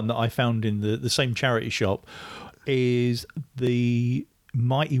another one that I found in the same charity shop is the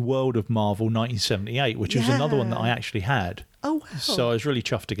Mighty World of Marvel 1978, which is another one that I actually had. Oh, wow. So I was really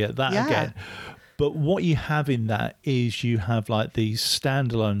chuffed to get that again. But what you have in that is you have like these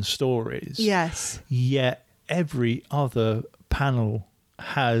standalone stories. Yes. Yet every other panel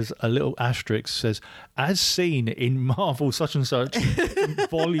has a little asterisk that says, as seen in Marvel such and such,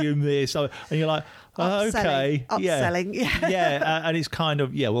 volume this. And you're like, Upselling. Yeah, and it's kind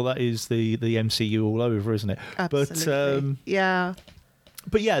of, well, that is the MCU all over, isn't it? Absolutely.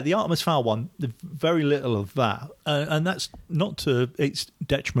 But yeah, the Artemis Fowl one, very little of that, and that's not to its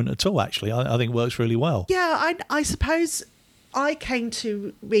detriment at all. Actually, I think it works really well. Yeah, I suppose I came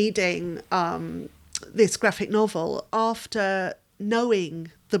to reading this graphic novel after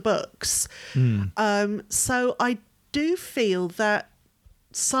knowing the books, so I do feel that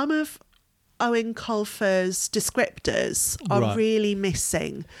some of Eoin Colfer's descriptors are really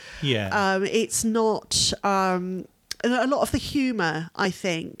missing. Yeah, it's not. A lot of the humour, I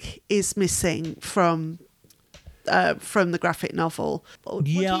think, is missing from the graphic novel. I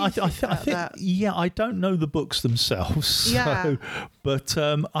think. Yeah, I don't know the books themselves. Yeah. But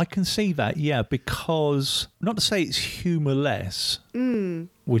I can see that. Yeah, because not to say it's humourless,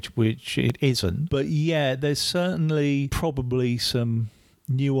 which it isn't, but yeah, there's certainly probably some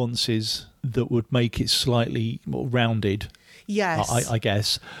nuances that would make it slightly more rounded. Yes, I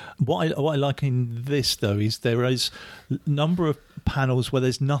guess. What I like in this, though, is there is a number of panels where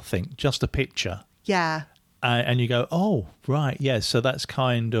there's nothing, just a picture. Yeah. And you go, oh, right, yes, so that's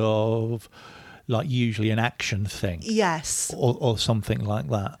kind of like usually an action thing. Yes. Or something like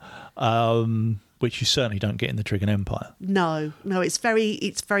that, which you certainly don't get in the Trigan Empire. No, it's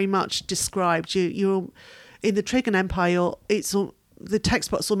very much described. You're in the Trigan Empire, the text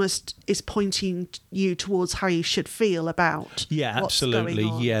box almost is pointing you towards how you should feel about what's absolutely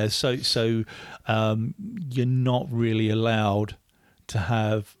going on. Yeah, so you're not really allowed to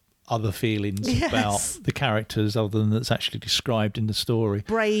have other feelings about the characters other than that's actually described in the story.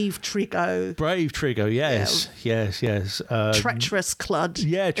 Brave Trigo, yes. Treacherous Clud.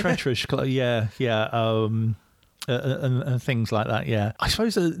 Yeah, treacherous Clud, and things like that, yeah. I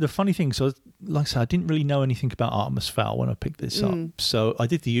suppose the funny thing, so like I said, I didn't really know anything about Artemis Fowl when I picked this up. So I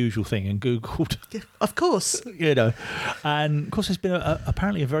did the usual thing and Googled. Of course. And of course there's been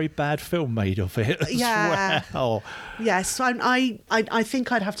apparently a very bad film made of it as well. Yes, I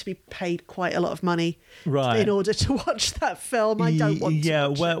think I'd have to be paid quite a lot of money in order to watch that film. I don't want to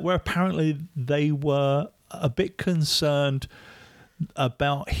watch it. Where apparently they were a bit concerned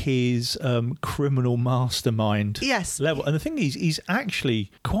about his criminal mastermind level. And the thing is, he's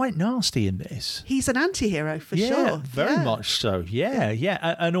actually quite nasty in this. He's an anti-hero for sure. Yeah, very much so. Yeah.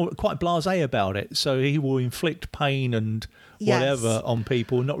 And quite blasé about it. So he will inflict pain and whatever on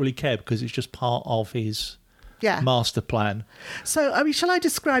people, not really care because it's just part of his master plan. So, shall I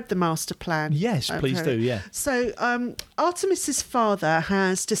describe the master plan? Yes, please do, yeah. So, Artemis's father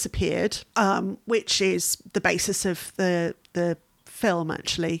has disappeared, which is the basis of the film,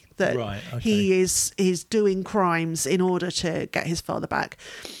 actually, that he is doing crimes in order to get his father back.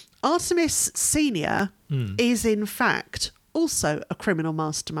 Artemis Senior is in fact also a criminal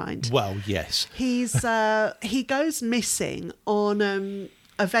mastermind. Well, yes. He goes missing on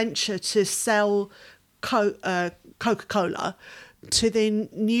a venture to sell Coca-Cola to the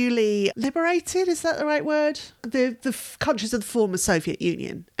newly liberated, is that the right word? The countries of the former Soviet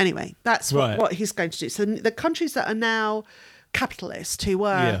Union. Anyway, that's what he's going to do. So the countries that are now capitalist, who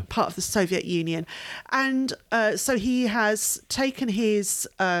were part of the Soviet Union, and so he has taken his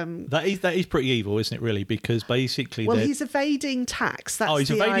that is pretty evil, isn't it, really? Because basically he's evading tax. That's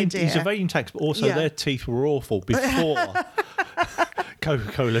the idea. He's evading tax, but also their teeth were awful before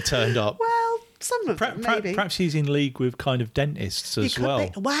Coca-Cola turned up. Well, some of them maybe. Perhaps he's in league with kind of dentists as well.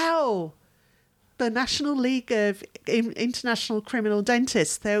 Wow. The National League of International Criminal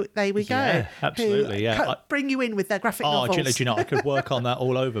Dentists. There we go. Yeah, absolutely. Who bring you in with their graphic novels. Do you know, I could work on that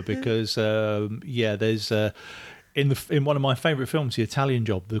all over because, there's in one of my favourite films, The Italian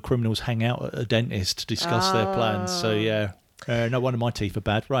Job, the criminals hang out at a dentist to discuss their plans. So no wonder my teeth are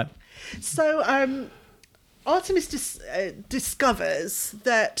bad. Right. So Artemis discovers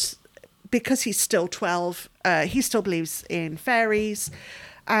that because he's still 12, he still believes in fairies.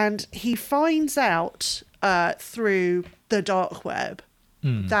 And he finds out through the dark web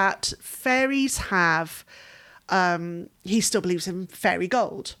that fairies have, he still believes in fairy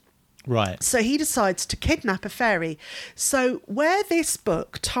gold. Right. So he decides to kidnap a fairy. So where this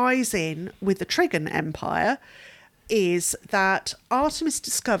book ties in with the Trigan Empire is that Artemis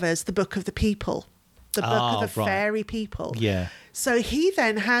discovers the Book of the People, the Book of the Fairy People. Yeah. So he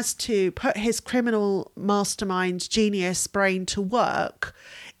then has to put his criminal mastermind genius brain to work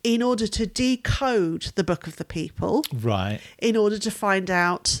in order to decode the Book of the People. Right. In order to find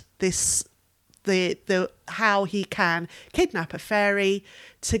out the how he can kidnap a fairy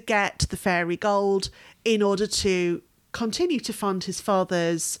to get the fairy gold in order to continue to fund his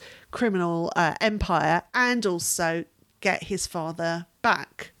father's criminal empire and also get his father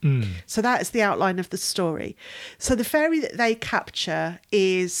back. So that is the outline of the story. So the fairy that they capture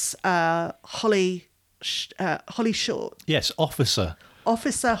is Holly Short. Yes, Officer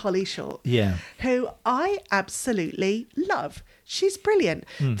Holly Short. Yeah. Who I absolutely love. She's brilliant.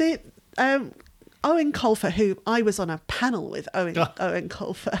 The Eoin Colfer, who I was on a panel with Eoin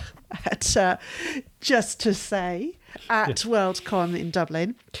Colfer at Just to Say at Worldcon in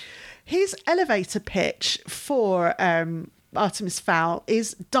Dublin. His elevator pitch for Artemis Fowl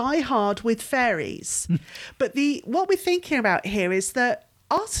is Die Hard with fairies. But what we're thinking about here is that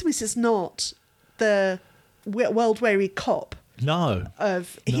Artemis is not the world-weary cop. No.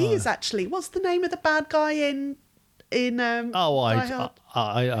 He is actually, what's the name of the bad guy in Die Hard?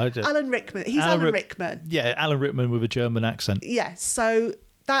 Alan Rickman. He's Alan Rickman. Yeah, Alan Rickman with a German accent. Yes, so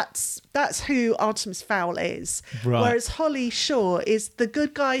that's who Artemis Fowl is. Right. Whereas Holly Shaw is the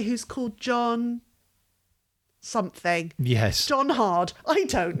good guy who's called John something. Yes. John Hard. I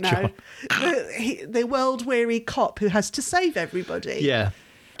don't know. The world-weary cop who has to save everybody. Yeah.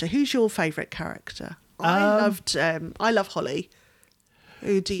 So who's your favourite character? I love Holly.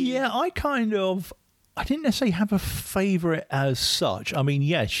 Who do you? Yeah, I didn't necessarily have a favourite as such. I mean,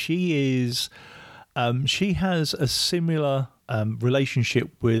 yes, she is. She has a similar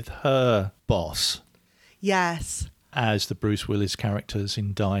relationship with her boss. Yes. As the Bruce Willis characters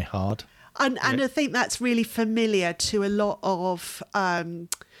in Die Hard. And I think that's really familiar to a lot of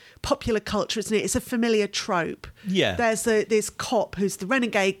popular culture, isn't it? It's a familiar trope. Yeah. There's this cop who's the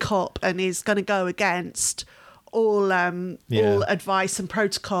renegade cop and is going to go against all advice and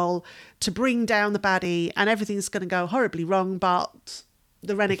protocol to bring down the baddie, and everything's going to go horribly wrong, but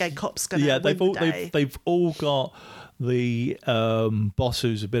the renegade cop's going to win the day. They've all got the boss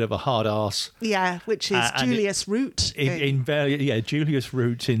who's a bit of a hard ass. Yeah, which is Julius Root. Julius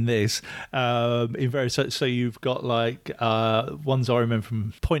Root in this. In various, so you've got like ones I remember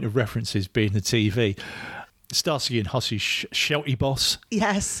from point of references being the TV. Starsky and Hussey's shouty boss.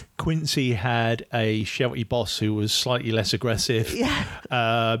 Yes. Quincy had a shouty boss who was slightly less aggressive.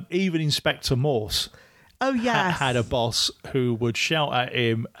 Yeah. Even Inspector Morse. Oh, yes. Had a boss who would shout at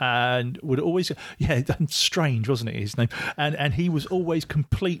him and would always... Yeah, Strange, wasn't it, his name? And he was always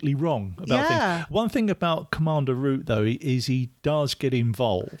completely wrong about things. One thing about Commander Root, though, is he does get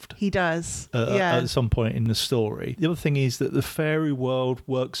involved. He does, at some point in the story. The other thing is that the fairy world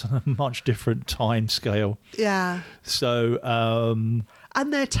works on a much different time scale. Yeah. So...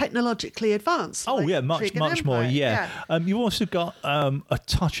 and they're technologically advanced. Oh, yeah, much more, yeah. You've also got a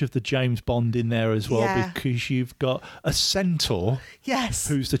touch of the James Bond in there as well, because you've got a centaur, yes,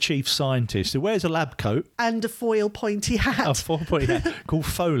 who's the chief scientist, who wears a lab coat. And a foil pointy hat. A foil pointy hat, called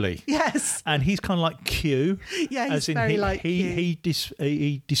Foley. Yes. And he's kind of like Q. Yeah, he's very like Q.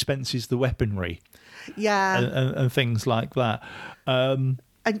 He dispenses the weaponry. Yeah. And things like that.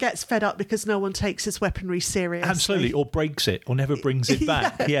 And gets fed up because no one takes his weaponry seriously. Absolutely, or breaks it, or never brings it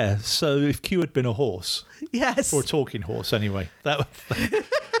back. Yeah. So if Q had been a horse, yes, or a talking horse, anyway, that.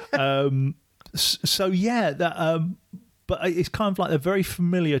 But it's kind of like they're very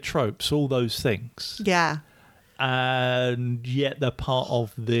familiar tropes, all those things. Yeah. And yet they're part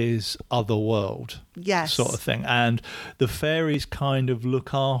of this other world, yes, sort of thing. And the fairies kind of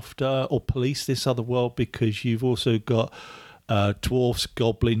look after or police this other world, because you've also got dwarfs,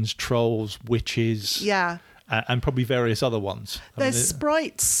 goblins, trolls, witches, and probably various other ones. There's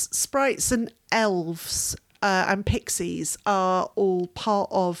sprites and elves and pixies are all part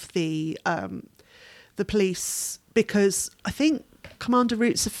of the police, because I think Commander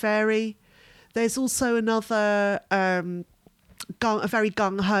Root's a fairy. There's also another a very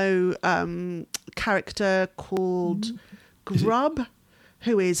gung-ho character called Grub,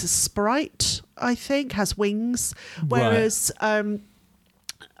 who is a sprite, I think, has wings, whereas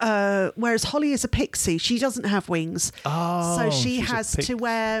whereas Holly is a pixie. She doesn't have wings, so she has to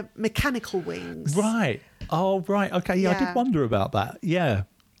wear mechanical wings. Right. Oh, right. Okay. Yeah, I did wonder about that. Yeah.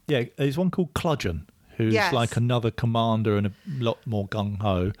 Yeah. There's one called Cludgeon, who's like another commander and a lot more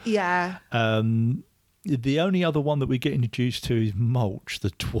gung-ho. Yeah. The only other one that we get introduced to is Mulch,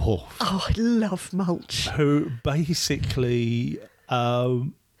 the dwarf. Oh, I love Mulch. Who basically...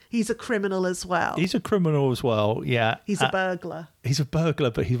 he's a criminal as well. He's a criminal as well, yeah. He's a burglar. He's a burglar,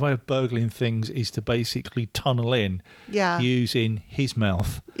 but his way of burgling things is to basically tunnel in using his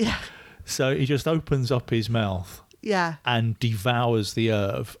mouth. Yeah. So he just opens up his mouth and devours the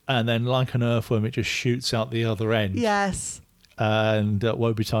earth, and then like an earthworm, it just shoots out the other end. Yes. And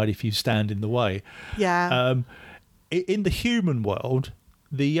woe betide if you stand in the way. Yeah. In the human world,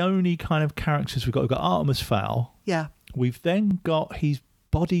 the only kind of characters we've got Artemis Fowl. Yeah. We've then got his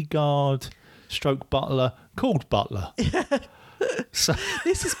bodyguard stroke butler called Butler. So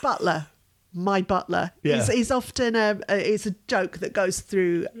This is Butler. My butler. Yeah. He's often it's a joke that goes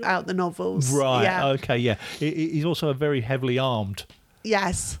throughout the novels. right, Yeah. okay, yeah. He's also a very heavily armed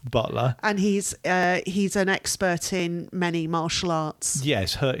Yes. butler. And he's an expert in many martial arts.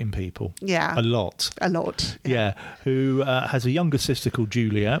 Yes, hurting people. Yeah. A lot. A lot. Yeah, who has a younger sister called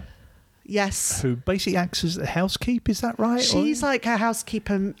Juliet, Yes. who basically acts as a housekeeper, is that right? She's like a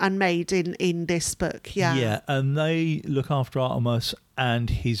housekeeper and maid in this book. Yeah. Yeah, and they look after Artemis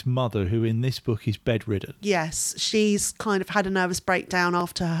and his mother, who in this book is bedridden. Yes. She's kind of had a nervous breakdown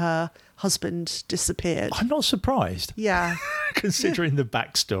after her husband disappeared. I'm not surprised. Yeah. Considering the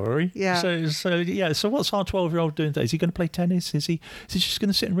backstory. Yeah. So what's our 12-year-old doing today? Is he going to play tennis? Is he just going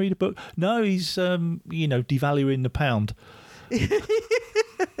to sit and read a book? No, he's devaluing the pound.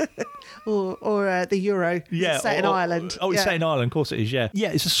 or the Euro. Yeah, It's set in Ireland. Oh, it's Yeah. set in Ireland, of course it is, yeah. Yeah,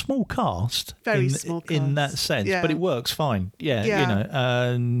 it's a small cast. Very small in that cast. sense, Yeah. but it works fine. Yeah, Yeah.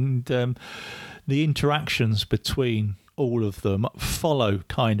 and the interactions between all of them follow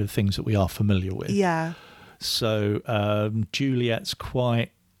kind of things that we are familiar with. Yeah. So Juliet's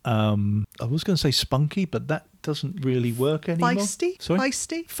quite, I was going to say spunky, but that doesn't really work anymore. Feisty? Sorry?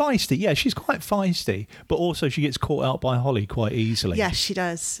 Feisty, yeah, she's quite feisty, but also she gets caught out by Holly quite easily. Yes, she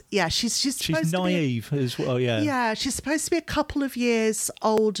does. Yeah, she's supposed naive as well, yeah. Yeah, she's supposed to be a couple of years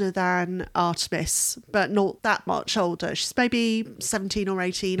older than Artemis, but not that much older. She's maybe 17 or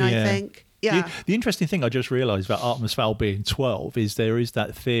 18, I Yeah. think. Yeah. The interesting thing I just realised about Artemis Fowl being 12 is there is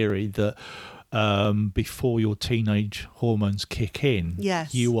that theory that before your teenage hormones kick in,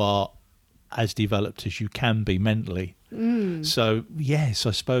 Yes. you are as developed as you can be mentally. So, yes,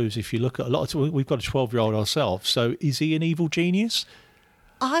 I suppose if you look at we've got a 12-year-old ourselves, so is he an evil genius?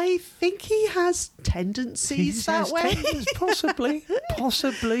 I think he has tendencies that way. Possibly,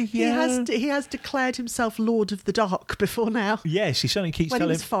 yeah. He has declared himself Lord of the Dark before now. Yes, he certainly keeps When he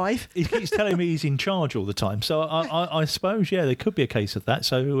telling was 5. He keeps telling me he's in charge all the time. So I suppose, yeah, there could be a case of that.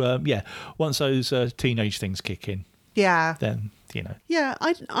 So, once those teenage things kick in, Yeah. then, Yeah,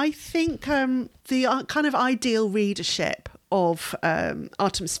 I think the kind of ideal readership of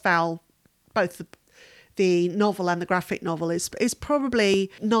Artemis Fowl, both the novel and the graphic novel, is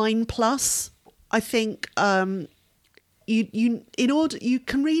probably 9+. I think you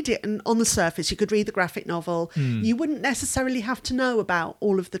can read it, and on the surface you could read the graphic novel. You wouldn't necessarily have to know about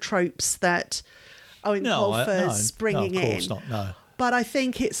all of the tropes that Eoin Colfer's bringing in. No, of course not, no. But I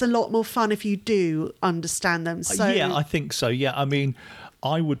think it's a lot more fun if you do understand them. So yeah, I think so. Yeah, I mean,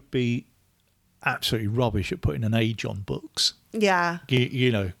 I would be absolutely rubbish at putting an age on books. yeah.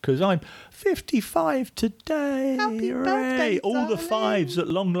 Because I'm 55 today. Happy Hooray. birthday, all the darling. 5s at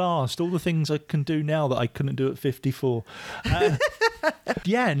long last, all the things I can do now that I couldn't do at 54.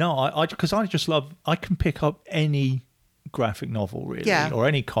 Yeah, no, because I just love, I can pick up any graphic novel really, Yeah. or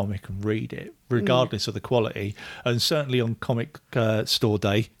any comic and read it regardless of the quality, and certainly on comic store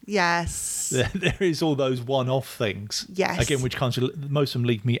day Yes. there is all those one-off things, Yes. again, which most of them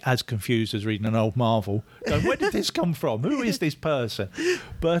leave me as confused as reading an old Marvel, going, where did this come from, who is this person?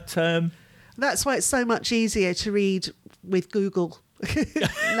 But That's why it's so much easier to read with Google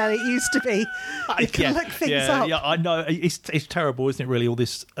than it used to be. You can look things up. Yeah, I know. It's terrible, isn't it, really, all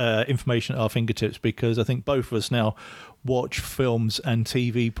this information at our fingertips, because I think both of us now watch films and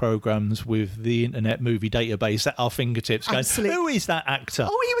TV programmes with the Internet Movie Database at our fingertips, going, Absolutely. who is that actor?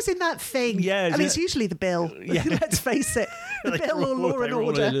 Oh, he was in that thing. Yeah, and it's usually the Bill. Yeah. Let's face it. The Bill or Law and They're all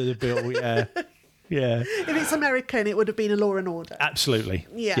Order. in the Bill, yeah. Yeah, If it's American, it would have been a Law and Order. absolutely.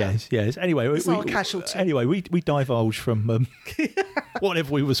 Yeah. Yes. Anyway, It's not a casualty. Anyway, we divulged from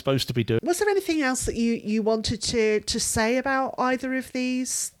whatever we were supposed to be doing. Was there anything else that you wanted to say about either of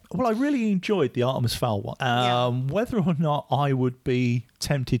these? Well, I really enjoyed the Artemis Fowl one. Yeah. Whether or not I would be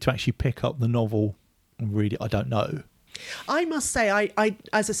tempted to actually pick up the novel and read it, I don't know. I must say, I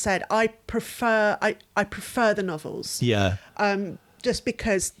as I said, I prefer the novels. Yeah. Just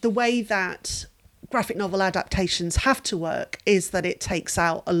because the way that graphic novel adaptations have to work is that it takes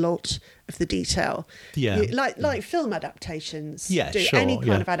out a lot of the detail. Yeah. Like film adaptations. Yeah, do. sure, Any kind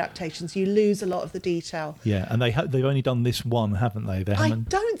yeah. of adaptations, you lose a lot of the detail. Yeah, and they've only done this one, haven't they? They I haven't.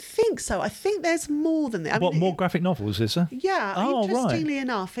 don't think so. I think there's more than that. What, more graphic novels, is there? Yeah. Oh, interestingly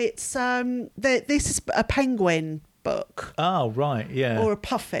enough, it's this is a penguin book. Oh, right, yeah. Or a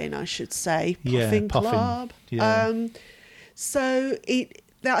puffin, I should say. Yeah, Puffin puffin, Club. yeah. So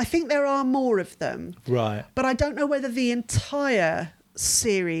I think there are more of them. Right. But I don't know whether the entire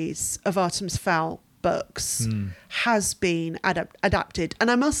series of Artemis Fowl books has been adapted.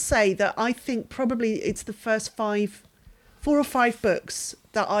 And I must say that I think probably it's the first 4 or 5 books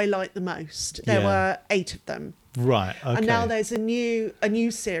that I like the most. There Yeah. were 8 of them. Right. Okay. And now there's a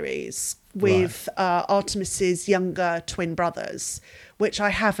new series with Artemis's younger twin brothers, which I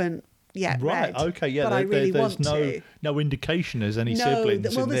haven't yet read. Okay. Yeah. But I really there's want to. no indication there's any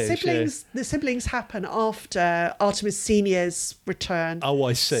siblings. Well, in the siblings happen after Artemis Senior's return. Oh,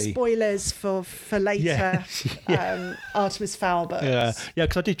 I see. Spoilers for later Artemis Fowl books. Yeah,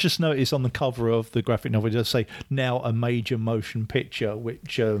 because I did just notice on the cover of the graphic novel, it does say now a major motion picture,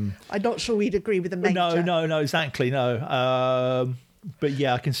 which I'm not sure we'd agree with the major. No, exactly, no. But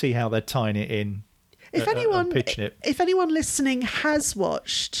yeah, I can see how they're tying it in. If anyone listening has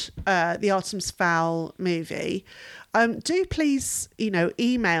watched the Artemis Fowl movie, do please,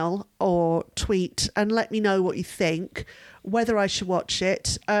 email or tweet and let me know what you think, whether I should watch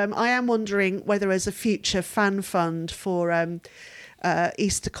it. I am wondering whether as a future fan fund for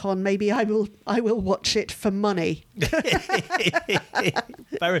EasterCon, maybe I will watch it for money.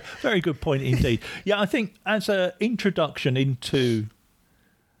 Very, very good point indeed. Yeah, I think as an introduction into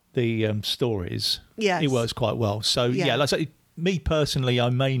the stories, it works quite well. So like I say, me personally, I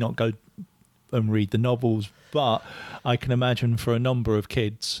may not go and read the novels, but I can imagine for a number of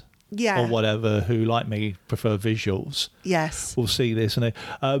kids or whatever who, like me, prefer visuals, will see this, and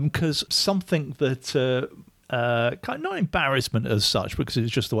because something that kind of not embarrassment as such, because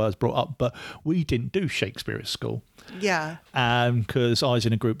it's just the way I was brought up, but we didn't do Shakespeare at school, because I was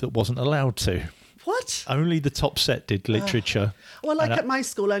in a group that wasn't allowed to. What? Only the top set did literature. Well, at my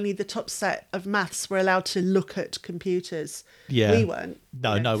school, only the top set of maths were allowed to look at computers. Yeah. We weren't.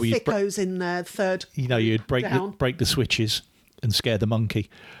 No. Thickos in the third. You'd break the switches and scare the monkey.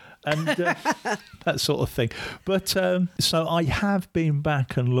 And that sort of thing. But so I have been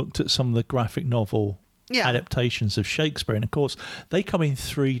back and looked at some of the graphic novel adaptations of Shakespeare, and of course they come in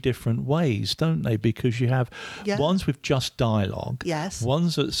three different ways, don't they? Because you have ones with just dialogue,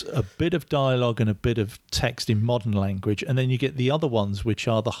 ones that's a bit of dialogue and a bit of text in modern language, and then you get the other ones which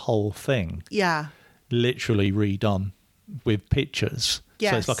are the whole thing, literally redone with pictures.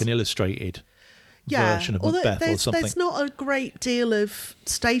 So it's like an illustrated version of Macbeth or something. There's not a great deal of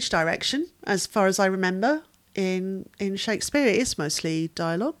stage direction as far as I remember in Shakespeare. It is mostly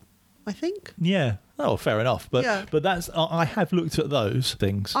dialogue, I think. Yeah. Oh, fair enough. But that's I have looked at those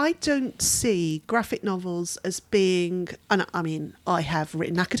things. I don't see graphic novels as being, and I mean, I have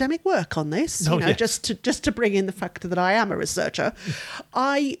written academic work on this, just to bring in the fact that I am a researcher.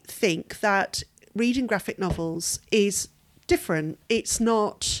 I think that reading graphic novels is different. It's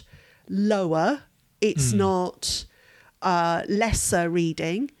not lower. It's not lesser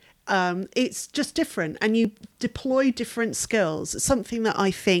reading. It's just different, and you deploy different skills. It's something that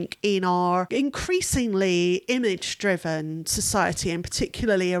I think in our increasingly image-driven society, and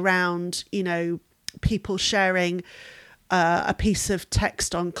particularly around, people sharing a piece of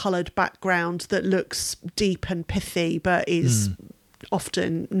text on coloured background that looks deep and pithy, but is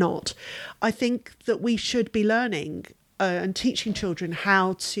often not. I think that we should be learning and teaching children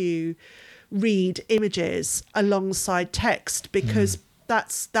how to read images alongside text, because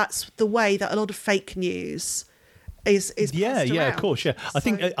that's the way that a lot of fake news is passed around. Of course, yeah. I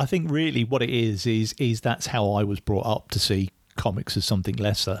think really what it is that's how I was brought up to see comics as something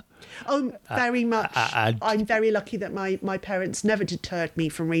lesser. Oh, very much. I'm very lucky that my parents never deterred me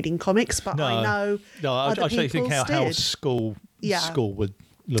from reading comics, but I know other people think how school would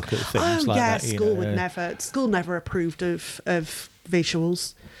look at things like that. School never approved of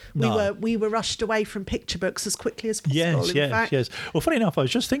visuals. We were rushed away from picture books as quickly as possible. Yes. Well, funny enough, I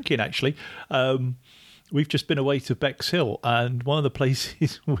was just thinking actually, we've just been away to Bexhill, and one of the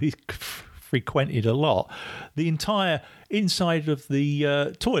places we frequented a lot, the entire inside of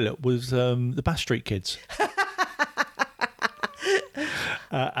the toilet was the Bass Street Kids.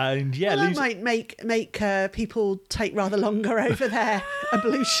 That might make people take rather longer over their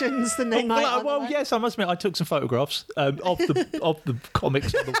ablutions than they might. Well, yes, I must admit, I took some photographs of the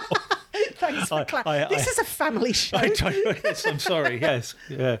comics. Thanks for this is a family show. Yes, I'm sorry. Yes,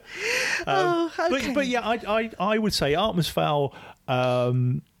 yeah. Okay. But yeah, I would say Artemis Fowl,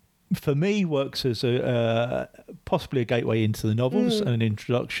 for me, works as possibly a gateway into the novels and an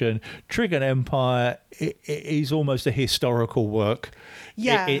introduction. Trigan Empire is almost a historical work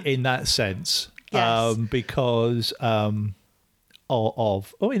in that sense. Yes. Because they're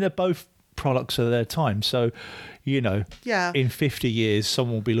both products of their time. So, in 50 years,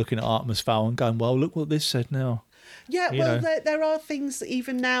 someone will be looking at Artemis Fowl and going, well, look what this said now. Yeah, there are things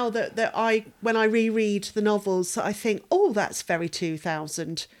even now that when I reread the novels, I think, oh, that's very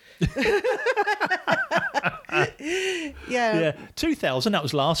 2000. Yeah, 2000, that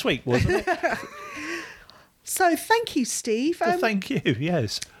was last week, wasn't it? So thank you, Steve. Well, thank you,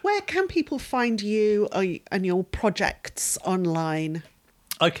 yes. Where can people find you and your projects online?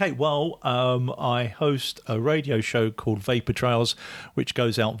 Okay, well, I host a radio show called Vapor Trails, which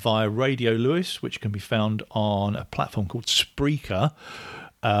goes out via Radio Lewis, which can be found on a platform called Spreaker.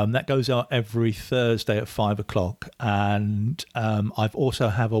 That goes out every Thursday at 5:00. And I've also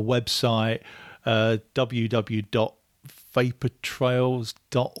have a website,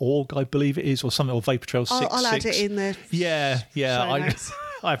 www.vaportrails.org, I believe it is, or something, or Vaportrails 66. I'll add it in the Yeah.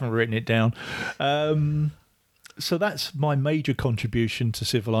 I haven't written it down. So that's my major contribution to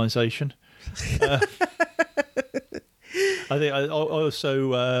civilization. I think I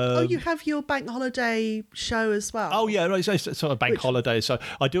also... you have your bank holiday show as well? Oh, yeah, it's sort of bank holiday. So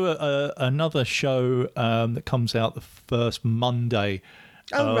I do another show that comes out the first Monday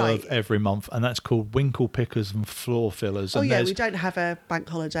of every month, and that's called Winkle Pickers and Floor Fillers. Oh, yeah, we don't have a bank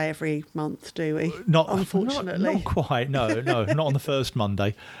holiday every month, do we? Unfortunately. Not quite, no, not on the first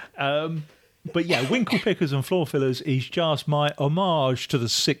Monday. But yeah, Winkle Pickers and Floor Fillers is just my homage to the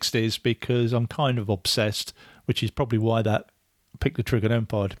 60s because I'm kind of obsessed, which is probably why that picked the Trigan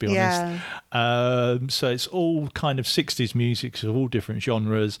Empire, to be honest. So it's all kind of 60s music of all different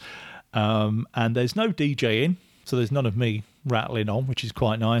genres. And there's no DJing, so there's none of me rattling on, which is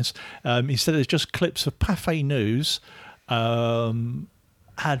quite nice. Instead, there's just clips of Parfait News,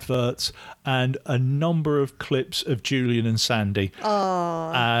 adverts, and a number of clips of Julian and Sandy.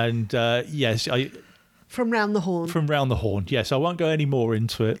 Oh. And yes, from Round the Horn. From Round the Horn, yes. I won't go any more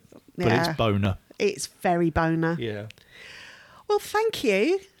into it, but it's boner. It's very boner. Yeah. Well, thank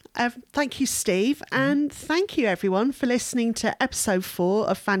you. Thank you, Steve. And thank you, everyone, for listening to episode 4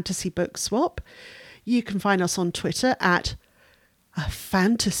 of Fantasy Book Swap. You can find us on Twitter at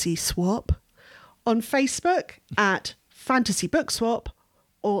Fantasy Swap, on Facebook at Fantasy Book Swap,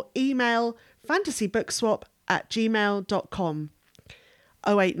 or email fantasybookswap@gmail.com.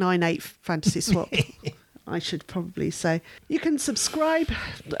 0898 Fantasy Swap, I should probably say. You can subscribe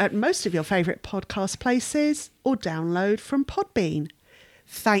at most of your favourite podcast places or download from Podbean.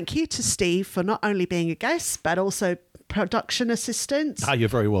 Thank you to Steve for not only being a guest, but also production assistant. You're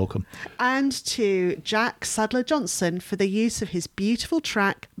very welcome. And to Jack Sadler-Johnson for the use of his beautiful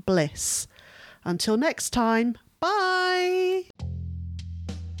track, Bliss. Until next time, bye!